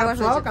নেকাব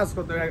সহ কাজ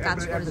করতে হবে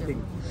এভরিথিং।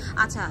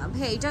 আচ্ছা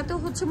ভাই, এটা তো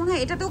হচ্ছে মনে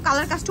হয় এটাতেও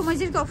কালার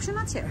কাস্টমাইজের কি অপশন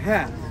আছে?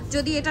 হ্যাঁ,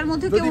 যদি এটার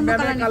মধ্যে কেউ অন্য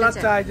কালার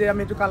চাই, যে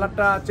আমি একটু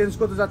কালারটা চেঞ্জ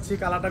করতে যাচ্ছি,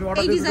 কালারটা আমি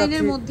অর্ডার দিতে যাচ্ছি, এই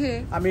ডিজাইনের মধ্যে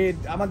আমি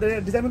আমাদের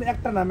ডিজাইন মানে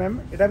একটা না ম্যাম,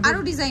 এটা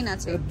আরো ডিজাইন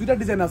আছে, দুইটা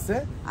ডিজাইন আছে।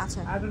 আচ্ছা,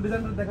 আরেকটা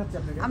ডিজাইন দেখাচ্ছি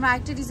আপনাকে। আমরা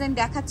আরেকটা ডিজাইন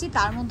দেখাচ্ছি,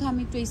 তার মধ্যে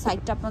আমি একটু এই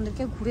সাইডটা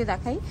আপনাদেরকে ঘুরে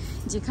দেখাই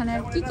যেখানে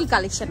আর কি কি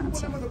কালেকশন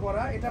আছে।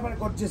 এটা মানে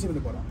গর্জিয়াস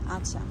মধ্যে করা।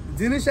 আচ্ছা,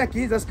 জিনিস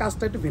একই, জাস্ট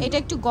কাজটা একটু ভিন্ন। এটা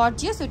একটু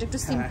গর্জিয়াস, ওটা একটু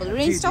সিম্পল।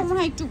 রেঞ্জটাও মনে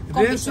হয় একটু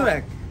কম বেশি।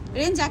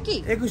 রেঞ্জ একই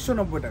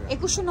 2190 টাকা।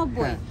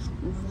 2190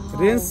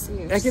 রেঞ্জ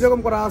একই রকম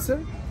করা আছে,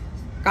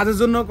 কাজের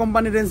জন্য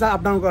কোম্পানি রেঞ্জ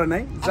আপ ডাউন করে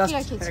নাই, জাস্ট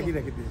একই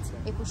রেখে দিয়েছে।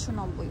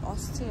 2190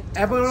 অস্থির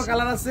অ্যাভেলেবল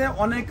কালার আছে,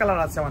 অনেক কালার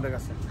আছে আমাদের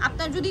কাছে।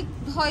 আপনার যদি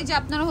হয় যে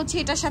আপনারা হচ্ছে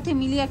এটার সাথে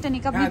মিলিয়ে একটা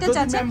নিকাব নিতে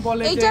চাচ্ছেন,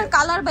 এইটার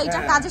কালার বা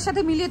এইটার কাজের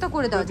সাথে মিলিয়ে তো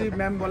করে দেওয়া যাবে। যদি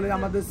ম্যাম বলে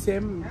আমাদের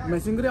সেম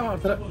ম্যাচিং করে আমার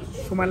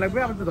সময় লাগবে,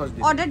 আমাদের 10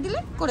 দিন অর্ডার দিলে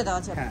করে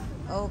দেওয়া যাবে। হ্যাঁ,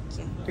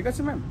 ওকে, ঠিক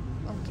আছে ম্যাম।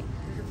 ওকে,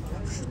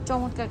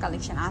 চমৎকার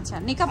কালেকশন। আচ্ছা,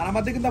 নিকাব আর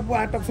আমাদের কিন্তু আপু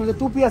আরেকটা অপশন আছে,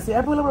 টুপি আছে,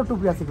 অ্যাভেলেবল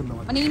টুপি আছে কিন্তু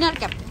মানে ইনার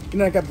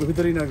ক্যাপ,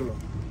 ভিতরে ইনার গুলো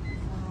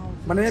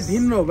মানে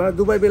ভিন্ন, মানে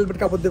দুবাই ভেলভেট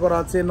কাপড় দিয়ে করা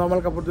আছে,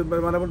 নরমাল কাপড়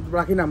মানে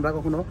রাখি না আমরা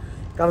কখনো,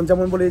 কারণ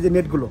যেমন বলি এই যে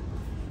নেট গুলো,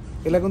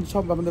 এগুলা কিন্তু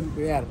সব আমাদের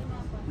এয়ার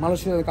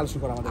মালয়েশিয়ার কালেকশন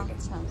করা আমাদের।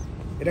 আচ্ছা,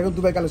 এটা কিন্তু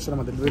দুবাই কালেকশন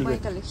আমাদের,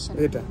 ভেলভেট কালেকশন,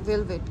 এটা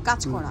ভেলভেট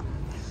কাজ করা।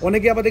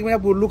 অনেকে আবার দেখবেন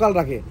লোকাল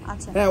রাখে,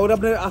 আচ্ছা, হ্যাঁ, ওরা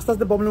আপনার আস্তে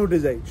আস্তে প্রবলেম উঠে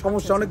যায়,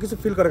 সমস্যা অনেক কিছু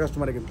ফিল করে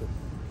কাস্টমারে কিন্তু।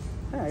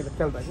 হ্যাঁ, এটা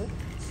খেয়াল রাখে,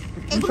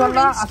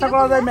 ইনশাআল্লাহ আশা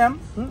করা যায় ম্যাম।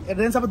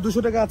 রেঞ্জ আবার 200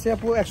 টাকা আছে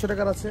আপু, 100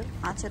 টাকার আছে।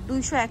 আচ্ছা,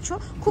 200 100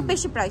 খুব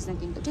বেশি প্রাইস না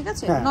কিন্তু, ঠিক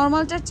আছে?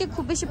 নরমালটার চেয়ে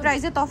খুব বেশি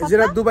প্রাইসে তফাৎ না।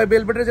 যেটা দুবাই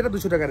ভেলভেটের যেটা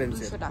 200 টাকা রেঞ্জ,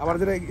 আবার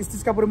যেটা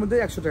স্টিচ কাপড়ের মধ্যে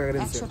 100 টাকা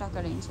রেঞ্জ, 100 টাকা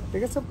রেঞ্জ,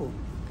 ঠিক আছে আপু।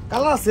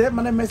 কালার আছে,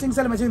 মানে ম্যাচিং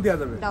চাইলে ম্যাচিং দেওয়া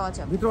যাবে,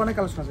 ভিতরে অনেক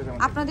কালেকশন আছে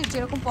আপনাদের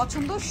যেরকম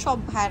পছন্দ সব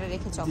ভাইরা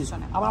রেখেছে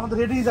অপশনে। আবার আমাদের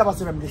রেডি হিজাব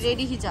আছে ম্যাম,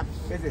 রেডি হিজাব,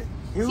 এই যে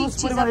হিউজ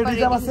পরিমাণ রেডি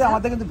হিজাব আছে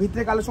আমাদের, কিন্তু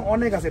ভিতরে কালেকশন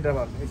অনেক আছে। এটা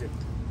আবার এই যে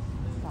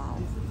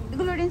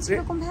এগুলো রেঞ্জ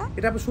কিরকম ভাই?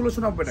 এটা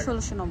 1690 টাকা।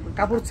 1690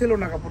 কাপড়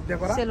সেলোনা কাপড় দিয়ে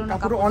করা,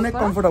 কাপড় অনেক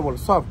কমফোর্টেবল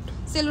সফট।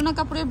 সেলোনা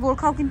কাপড়ের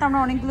বোরখাও কিন্তু আমরা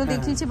অনেকগুলো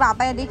দেখিয়েছি বা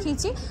আবায়া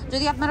দেখিয়েছি।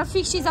 যদি আপনারা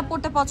ফিক্স হিজাব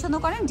পড়তে পছন্দ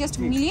করেন, জাস্ট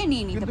মিলিয়ে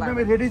নিয়ে নিতে পারেন।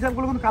 কিন্তু রেডি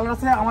হিজাবগুলো কিন্তু কালার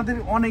আছে আমাদের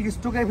অনেক,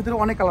 স্টকের ভিতরে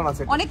অনেক কালার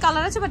আছে, অনেক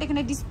কালার আছে, বাট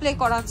এখানে ডিসপ্লে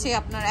করা আছে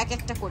আপনার এক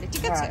একটা করে,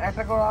 ঠিক আছে? হ্যাঁ,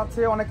 একটা করা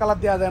আছে, অনেক কালার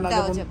দেওয়া যায় না,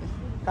 যেমন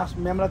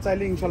আমরা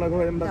চাইলে ইনশাআল্লাহ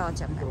আমরা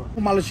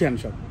মালয়েশিয়ান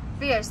সব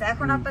ভিউয়ার্স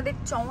এখন আপনাদের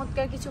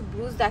চমৎকার কিছু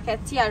ব্লুজ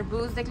দেখাচ্ছি, আর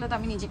ব্লুজ দেখলে তো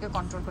আমি নিজেকে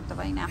কন্ট্রোল করতে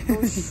পারি না, এত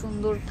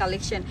সুন্দর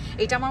কালেকশন।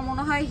 এটা আমার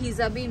মনে হয়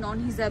হিজাবি নন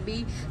হিজাবি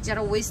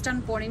যারা ওয়েস্টার্ন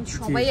পরেন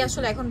সবাই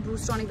আসলে এখন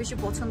ব্লুজটা অনেক বেশি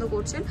পছন্দ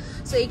করছেন।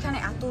 সো এইখানে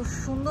এত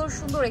সুন্দর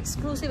সুন্দর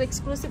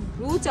এক্সক্লুসিভ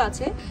ব্লুজ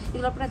আছে,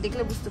 এগুলো আপনারা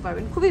দেখলে বুঝতে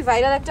পারবেন। খুবই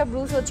ভাইরাল একটা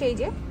ব্লুজ হচ্ছে এই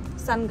যে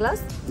সানগ্লাস।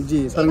 জি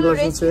সানগ্লাস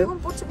হচ্ছে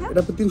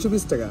এটা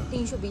 320 টাকা।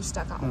 320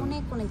 টাকা,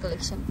 অনেক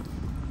কালেকশন।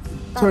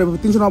 সরি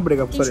 390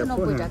 টাকা, সরি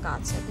 390 টাকা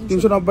আছে,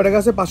 390 টাকা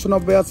আছে,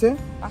 590 আছে,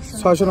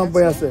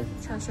 690 আছে,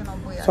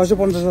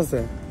 650 আছে,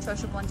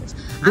 650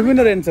 বিভিন্ন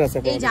রেঞ্জ আছে।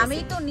 এই যে আমি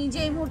তো নিজে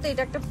এই মুহূর্তে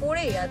এটা একটা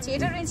পরেই আছে,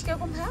 এটা রেঞ্জ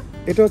কিরকম ভাই?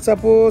 এটা হচ্ছে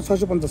আপু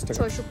 650 টাকা।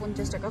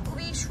 650 টাকা,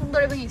 খুবই সুন্দর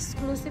এবং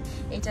এক্সক্লুসিভ।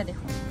 এটা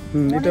দেখুন,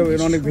 এটা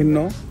অনেক ভিন্ন।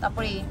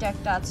 তারপরে এটা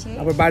একটা আছে,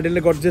 আবার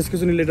ব্রাইডালে গর্জিয়াস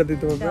কিছু নিলে এটা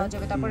দিতে হবে।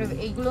 তারপরে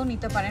এইগুলো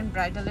নিতে পারেন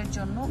ব্রাইডালের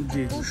জন্য,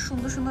 খুব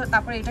সুন্দর সুন্দর।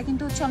 তারপরে এটা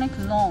কিন্তু হচ্ছে অনেক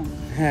লং।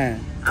 হ্যাঁ,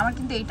 আমার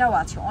কিন্তু এটাও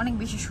আছে, অনেক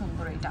বেশি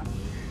সুন্দর।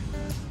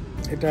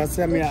 এটা আছে,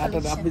 আমি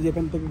আপনি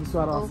যেখান থেকে কিছু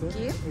আরো আছে,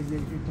 এই যে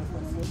এটা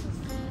আছে,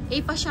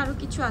 এই পাশে আরো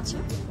কিছু আছে।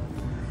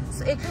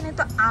 এখানে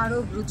তো আরো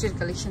ব্রুচের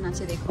কালেকশন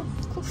আছে, দেখুন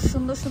খুব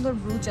সুন্দর সুন্দর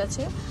ব্রুচ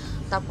আছে।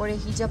 তারপরে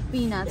হিজাব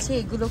পিন আছে,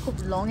 এগুলো খুব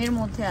লং এর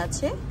মধ্যে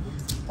আছে,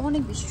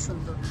 অনেক বেশি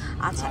সুন্দর।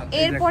 আচ্ছা,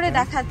 এরপরে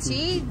দেখাচ্ছি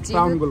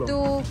যেহেতু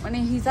মানে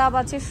হিজাব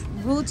আছে,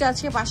 ব্রুচ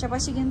আছে,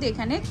 পাশাপাশি কিন্তু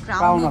এখানে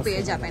ক্রাউনও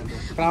পেয়ে যাবেন।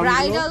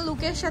 ব্রাইডাল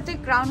লুকের সাথে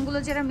ক্রাউন গুলো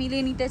যারা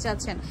মিলিয়ে নিতে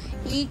চাচ্ছেন,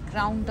 এই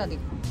ক্রাউনটা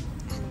দেখুন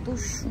এত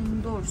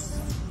সুন্দর,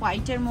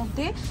 হোয়াইটের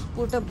মধ্যে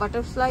পুরোটা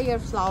বাটারফ্লাই আর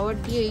ফ্লাওয়ার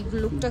দিয়ে এই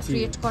লুকটা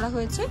ক্রিয়েট করা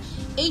হয়েছে।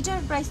 এইটার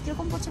প্রাইস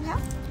কিরকম পড়ছে ভাইয়া?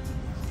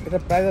 এটা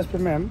প্রাইস আসবে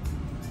ম্যাম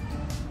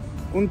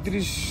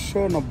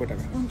 2990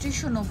 টাকা।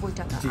 2990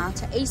 টাকা।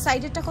 আচ্ছা, এই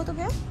সাইডেরটা কত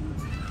ভাইয়া?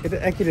 এটা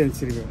একই রেঞ্জ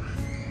ছিল।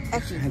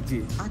 একই? হ্যাঁ জি।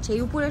 আচ্ছা,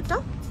 এই উপরেরটা?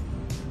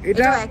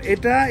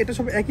 এটা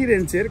সব একই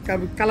রেঞ্জের,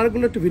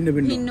 কালারগুলো একটু ভিন্ন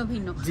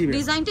ভিন্ন।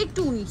 ডিজাইনটা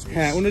একটু 19।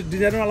 হ্যাঁ, 19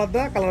 ডিজাইনও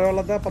আলাদা, কালারও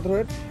আলাদা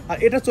পাথরের। আর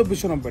এটা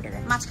 2490 টাকা।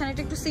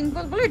 মাঝখানেটা একটু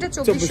সিম্পল বলে এটা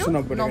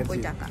 2490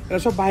 টাকা।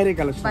 এটা সব বাইরের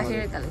কালেকশন।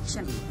 বাইরের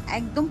কালেকশন,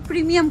 একদম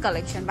প্রিমিয়াম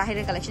কালেকশন,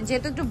 বাইরের কালেকশন।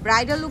 যেহেতু একটু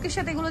ব্রাইডাল লুকের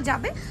সাথে এগুলো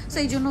যাবে, সো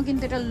এই জন্য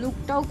কিন্তু এটা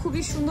লুকটাও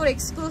খুবই সুন্দর,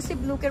 এক্সক্লুসিভ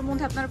লুকের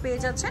মধ্যে আপনারা পেয়ে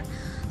যাচ্ছেন।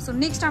 সো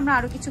নেক্সট আমরা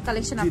আরো কিছু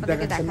কালেকশন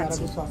আপনাদেরকে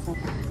দেখাচ্ছি।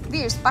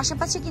 ভিউয়ার্স,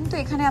 পাশাপাশি কিন্তু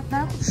এখানে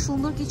আপনারা খুব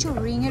সুন্দর কিছু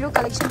রিং এরও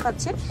কালেকশন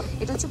পাচ্ছেন।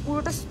 এটা হচ্ছে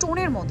পুরোটা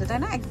স্টোনের মধ্যে, তাই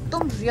না?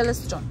 একদম রিয়েল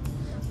স্টোন।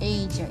 এই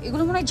যে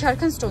এগুলো মনে হয়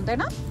ঝাড়খণ্ড স্টোন, তাই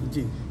না?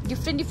 জি।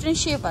 ডিফারেন্ট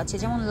শেপ আছে,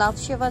 যেমন লাভ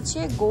শেপ আছে,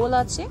 গোল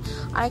আছে,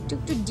 আর একটু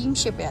ডিম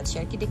শেপে আছে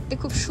আর কি, দেখতে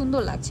খুব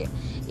সুন্দর লাগছে।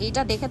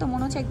 এইটা দেখে তো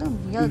মনে হচ্ছে একদম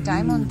রিয়েল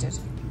ডায়মন্ডের।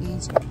 এই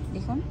যে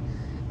দেখুন,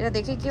 এটা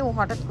দেখে কেউ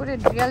হঠাৎ করে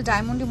রিয়েল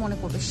ডায়মন্ডই মনে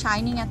করবে,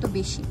 শাইনিং এত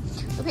বেশি।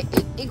 তবে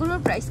এগুলোর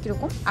প্রাইস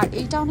কিরকম? আর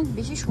এইটা অনেক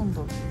বেশি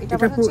সুন্দর। এটা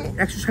হচ্ছে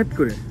 160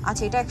 করে।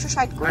 আচ্ছা, এটা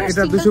 160 করে, আর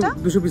এটা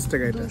 220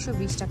 টাকা। এটা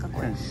 220 টাকা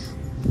করে।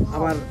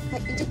 আবার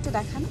এটা একটু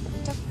দেখান,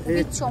 এটা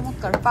খুবই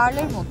চমৎকার,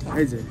 পার্লের মধ্যে।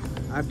 এই যে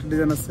আরেকটা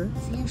ডিজাইন আছে,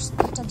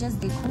 এটা জাস্ট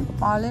দেখুন,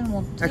 পার্লের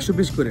মধ্যে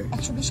 120 করে।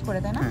 120 করে,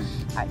 তাই না?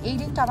 আর এই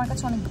রিংটা আমার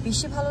কাছে অনেক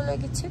বেশি ভালো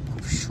লেগেছে,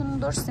 খুব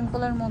সুন্দর,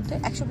 সিম্পলের মধ্যে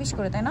 120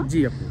 করে, তাই না? জি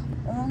আপু,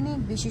 অনেক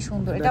বেশি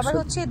সুন্দর। এটা আবার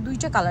হচ্ছে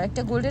দুইটা কালার,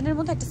 একটা গোল্ডেনের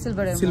মধ্যে, একটা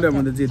সিলভারের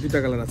মধ্যে। জি, দুইটা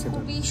কালার আছে।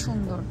 খুবই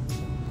সুন্দর।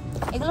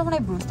 এগুলো মনে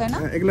হয় ব্রুজ, তাই না?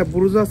 এগুলা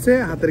ব্রুজ আছে,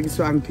 হাতের কিছু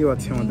আংটিও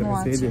আছে আমাদের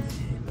কাছে। এই যে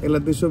এগুলা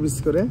 220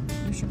 করে।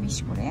 220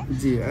 করে।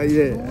 জি, এই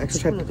যে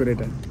 160 করে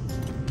এটা।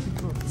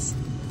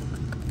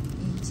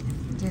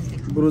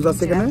 ব্রুজ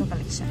আছে এখানে।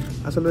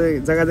 আসলে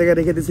জায়গা জায়গা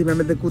রেখে দিয়েছি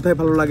ম্যামেদের, কোথায়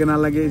ভালো লাগে না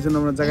লাগে এই জন্য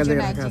আমরা জায়গা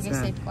জায়গা রাখা আছে।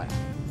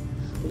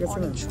 ঠিক আছে।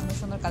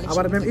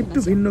 আবার ম্যাম একটু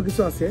ভিন্ন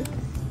কিছু আছে,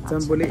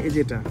 যেমন বলি এই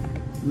যেটা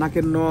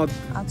নাকের নথ।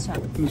 আচ্ছা,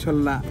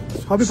 ইনশাআল্লাহ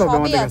সবই পাবে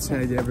আমাদের কাছে।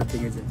 এই যে এভরিথিং,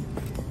 এই যে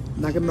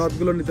নাকের নথ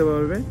গুলো নিতে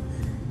পারবে।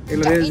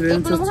 এগুলো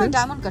রেঞ্জ হচ্ছে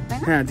ডায়মন্ড কাট, তাই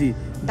না? হ্যাঁ জি,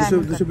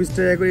 220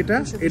 টাকা করে। এটা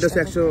হচ্ছে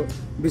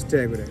 120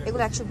 টাকা করে।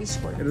 এগুলো 120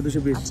 করে, এটা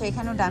 220। আচ্ছা,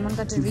 এখানেও ডায়মন্ড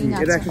কাটের রিং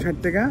আছে, এটা 160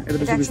 টাকা, এটা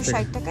 220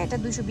 টাকা। এটা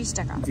 220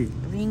 টাকা। জি,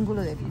 রিং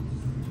গুলো দেখুন,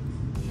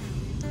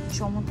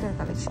 চমৎকার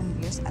কালেকশন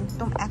ভিউয়ার্স,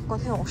 একদম এক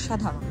কথায়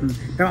অসাধারণ।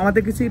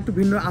 আমাদের কিছু একটু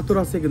ভিন্ন আতর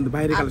আছে কিন্তু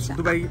বাইরের কালেকশন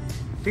দুবাই।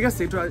 ঠিক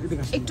আছে,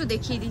 একটু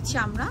দেখিয়ে দিচ্ছি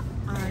আমরা।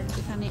 আর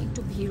এখানে একটু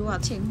ভিড়ও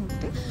আছে এই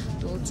মুহূর্তে,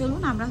 তো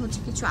চলুন আমরা হচ্ছে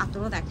কিছু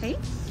আতরও দেখাই।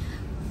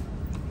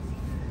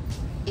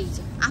 এই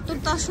যে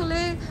আতরটা আসলে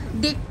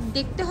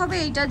দেখতে হবে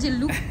এইটা যে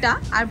লুকটা,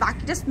 আর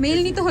বাকিটা স্মেল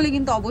নিতে হলে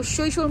কিন্তু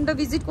অবশ্যই শোরুমটা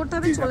ভিজিট করতে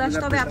হবে, চলে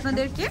আসতে হবে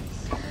আপনাদেরকে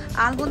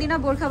আলমদিনা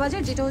বোরখা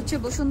বাজার, যেটা হচ্ছে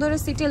বসুন্ধরা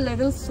সিটির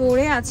লেভেল 4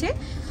 এ আছে।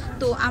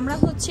 তো আমরা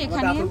হচ্ছে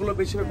এখানে আতরগুলো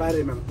বেশি বাইরে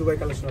ম্যাম, দুবাই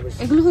কালেকশন হবে।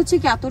 এগুলো হচ্ছে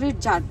কি আতরের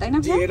জার, তাই না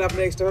ভাই? জি, এটা আপনি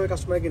এক্সট্রা ভাবে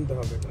কাস্টমার কিনতে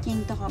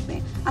হবে।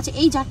 আচ্ছা,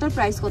 এই জারটার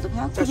প্রাইস কত ভাই?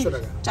 400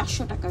 টাকা।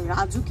 400 টাকা,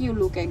 রাজকীয়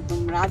লুক, একদম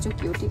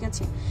রাজকীয়। ঠিক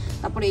আছে,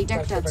 তারপরে এইটা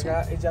একটা আছে,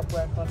 এই যে আপু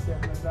একটা আছে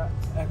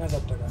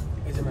 1000 টাকা।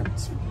 এই যে ম্যাম,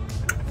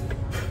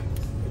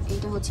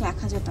 এটা হচ্ছে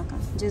 1000 টাকা।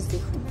 জাস্ট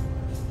দেখুন,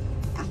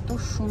 এত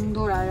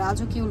সুন্দর আর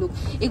রাজকীয় লুক।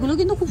 এগুলো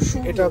কিন্তু খুব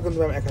সুন্দর। এটাও কিন্তু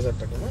 1000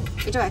 টাকা।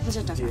 এটাও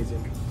 1000 টাকা। জি জি,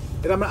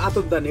 এটা আমরা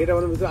আতর দানি, এটা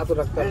আমাদের ভিতরে আতর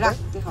রাখতে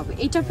হবে।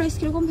 এইটার প্রাইস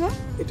কি রকম ভাই?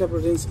 এটা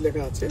রেঞ্জ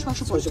লেখা আছে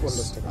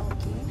 650 টাকা।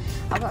 ওকে,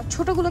 আবার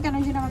ছোটগুলো কেন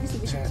জানি আমার কাছে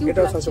বেশি কিউট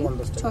লাগছে। এটা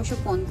 650 টাকা।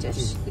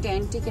 650, এটা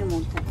অ্যান্টিকের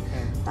মধ্যে।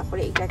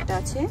 তারপরে এটা একটা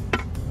আছে,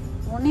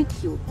 অনেক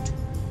কিউট।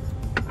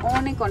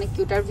 অনেক অনেক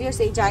কিউট। আর ভিউয়ার্স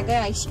এই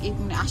জায়গায়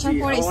আসার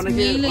পরে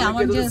স্মেলে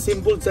আমার যে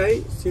সিম্পল চাই,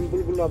 সিম্পল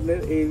গুলো আপনি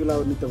এইগুলো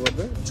নিতে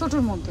পারবেন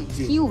ছোটর মধ্যে,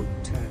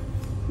 কিউট,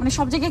 মানে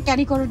সব জায়গায়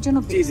ক্যারি করার জন্য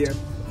বেস্ট।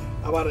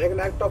 আবার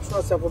এখানে একটা অপশন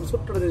আছে, আপনি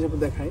ছোটটা জিনিস আপনি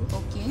দেখাই।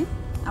 ওকে,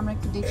 আমরা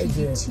একটু দেখিয়ে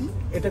দিচ্ছি।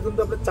 এটা কিন্তু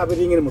আপনার চাবি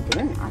রিং এর মতো,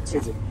 হ্যাঁ।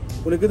 এই যে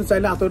উনি কিন্তু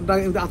চাইলে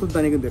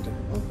আতরদানি কিন্তু এটা,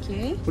 ওকে,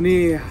 উনি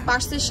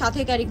পার্সের সাথে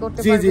ক্যারি করতে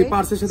পারবেন। জি জি,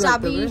 পার্সের সাথে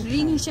চাবি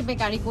রিং হিসেবে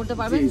ক্যারি করতে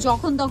পারবেন,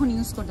 যখন তখন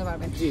ইউজ করতে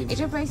পারবেন।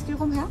 এটার প্রাইস কি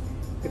রকম? হ্যাঁ,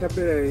 এটা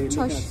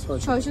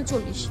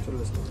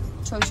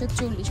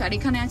 640। আর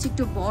এখানে আছে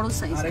একটু বড়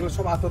সাইজ। আর এগুলো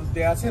সব আতর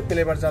দেয়া আছে,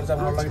 ফ্লেভার যার যা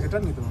ভালো লাগে সেটা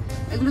নিতে পারবেন।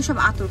 এগুলো সব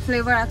আতর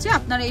ফ্লেভার আছে,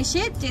 আপনারা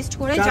এসে টেস্ট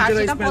করে যার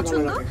যেটা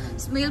পছন্দ,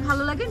 স্মেল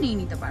ভালো লাগে নিয়ে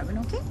নিতে পারবেন।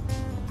 ওকে,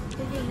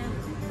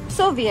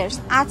 সো ভিউয়ার্স,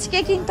 আজকে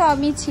কিন্তু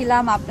আমি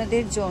ছিলাম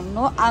আপনাদের জন্য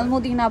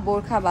আলমদিনা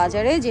বোরখা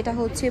বাজারে, যেটা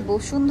হচ্ছে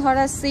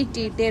বসুন্ধরা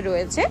সিটিতে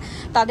রয়েছে।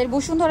 তাদের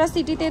বসুন্ধরা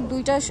সিটিতে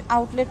 2টা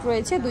আউটলেট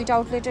রয়েছে, 2টা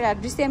আউটলেটের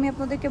অ্যাড্রেসই আমি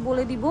আপনাদেরকে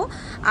বলে দিব।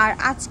 আর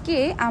আজকে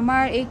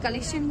আমার এই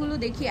কালেকশনগুলো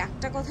দেখি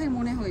একটা কথাই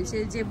মনে হয়েছে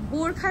যে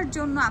বোরখার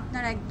জন্য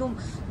আপনারা একদম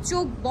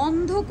চোখ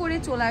বন্ধ করে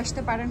চলে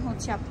আসতে পারেন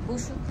হচ্ছে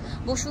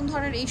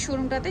বসুন্ধরার এই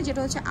শোরুমটাতে, যেটা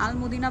হচ্ছে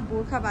আলমদিনা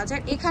বোরখা বাজার।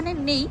 এখানে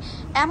নেই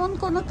এমন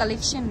কোনো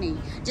কালেকশন নেই,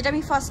 যেটা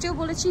আমি ফার্স্টেও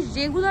বলেছি,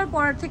 রেগুলার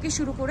পরার থেকে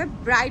শুরু করে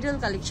bridal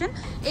collection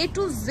A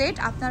to Z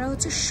আপনারা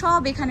হচ্ছে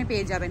সব এখানে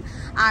পেয়ে যাবেন।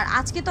 আর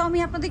আজকে তো আমি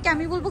আপনাদেরকে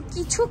বলবো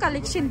কিছু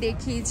কালেকশন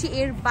দেখিয়েছি,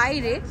 এর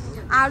বাইরে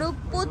আরো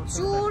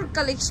প্রচুর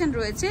কালেকশন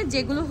রয়েছে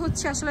যেগুলো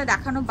হচ্ছে আসলে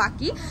দেখানো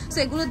বাকি। সো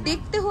এগুলো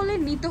দেখতে হলে,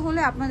 নিতে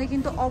হলে আপনাদের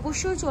কিন্তু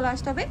অবশ্যই চলে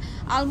আসতে হবে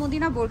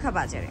আলমদিনা বোরখা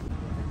বাজারে।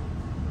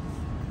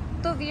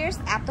 তো ভিউয়ার্স,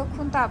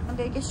 এতক্ষণ তো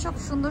আপনাদেরকে সব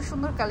সুন্দর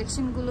সুন্দর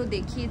কালেকশনগুলো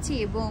দেখিয়েছি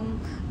এবং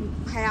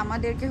ভাই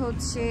আমাদেরকে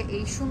হচ্ছে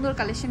এই সুন্দর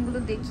কালেকশনগুলো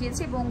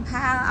দেখিয়েছে, এবং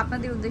ভাই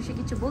আপনাদের উদ্দেশ্যে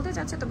কিছু বলতে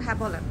চাচ্ছে, তো ভাই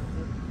বলেন।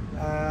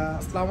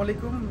 আসসালামু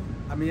আলাইকুম,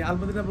 আমি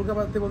আলমদিনা বোরখা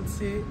বাজার থেকে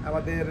বলছি।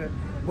 আমাদের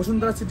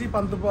বসুন্ধরা সিটি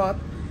পান্থপথ,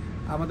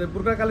 আমাদের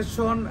বোরখা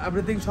কালেকশন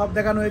এভরিথিং সব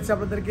দেখানো হয়েছে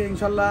আপনাদেরকে।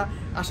 ইনশাল্লাহ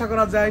আশা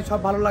করা যায় সব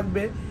ভালো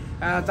লাগবে।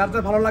 যার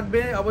যার ভালো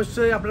লাগবে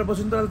অবশ্যই আপনারা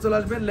বসুন্ধরাতে চলে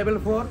আসবেন। লেভেল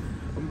 4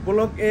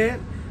 ব্লক A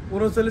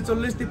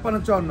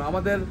 39405354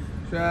 আমাদের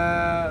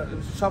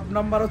সব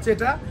নাম্বার হচ্ছে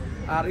এটা।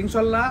 আর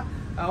ইনশাল্লাহ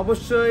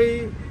অবশ্যই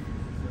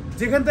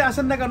যেখান থেকে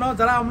আসেন না কেন,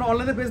 যারা আমরা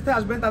অনলাইনে পেজ থেকে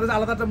আসবেন তাদের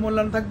আলাদা একটা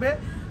মূল্যায়ন থাকবে,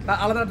 তার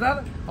আলাদা একটা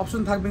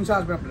অপশন থাকবে।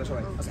 ইনশাআল্লাহ আসবেন আপনারা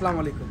সবাই। আসসালামু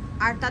আলাইকুম।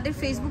 আর তাদের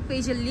ফেসবুক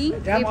পেজের লিংক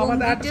এবং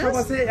আমাদের একটা শপ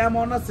আছে,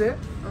 এমন আছে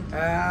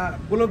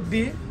ব্লক D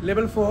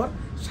লেভেল 4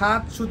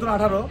 7 17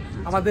 18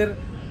 আমাদের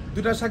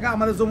 2টা শাখা।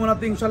 আমাদের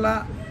যমুনাতে ইনশাআল্লাহ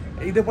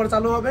ঈদের পরে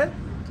চালু হবে।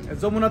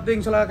 যমুনাতে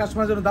ইনশাআল্লাহ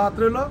কাস্টমারের জন্য দাওয়াত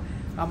রইল।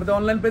 আমাদের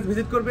অনলাইন পেজ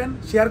ভিজিট করবেন,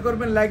 শেয়ার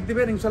করবেন, লাইক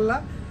দিবেন। ইনশাআল্লাহ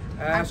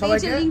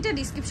সবাইকে লিংকটা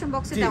ডেসক্রিপশন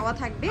বক্সে দেওয়া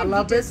থাকবে,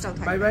 ডিটেইলসটাও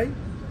থাকবে। Bye bye.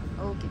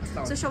 ওকে,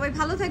 সো সবাই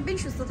ভালো থাকবেন,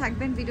 সুস্থ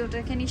থাকবেন। ভিডিওটা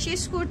এখানে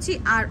শেষ করছি।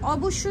 আর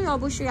অবশ্যই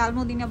অবশ্যই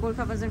আলমদিনা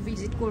বোরখা বাজার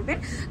ভিজিট করবেন,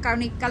 কারণ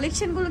এই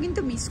কালেকশনগুলো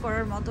কিন্তু মিস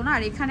করার মতো না।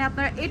 আর এখানে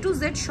আপনারা A to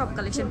Z সব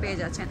কালেকশন পেয়ে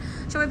যাচ্ছেন।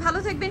 সবাই ভালো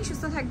থাকবেন,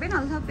 সুস্থ থাকবেন।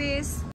 আল্লাহ হাফেজ।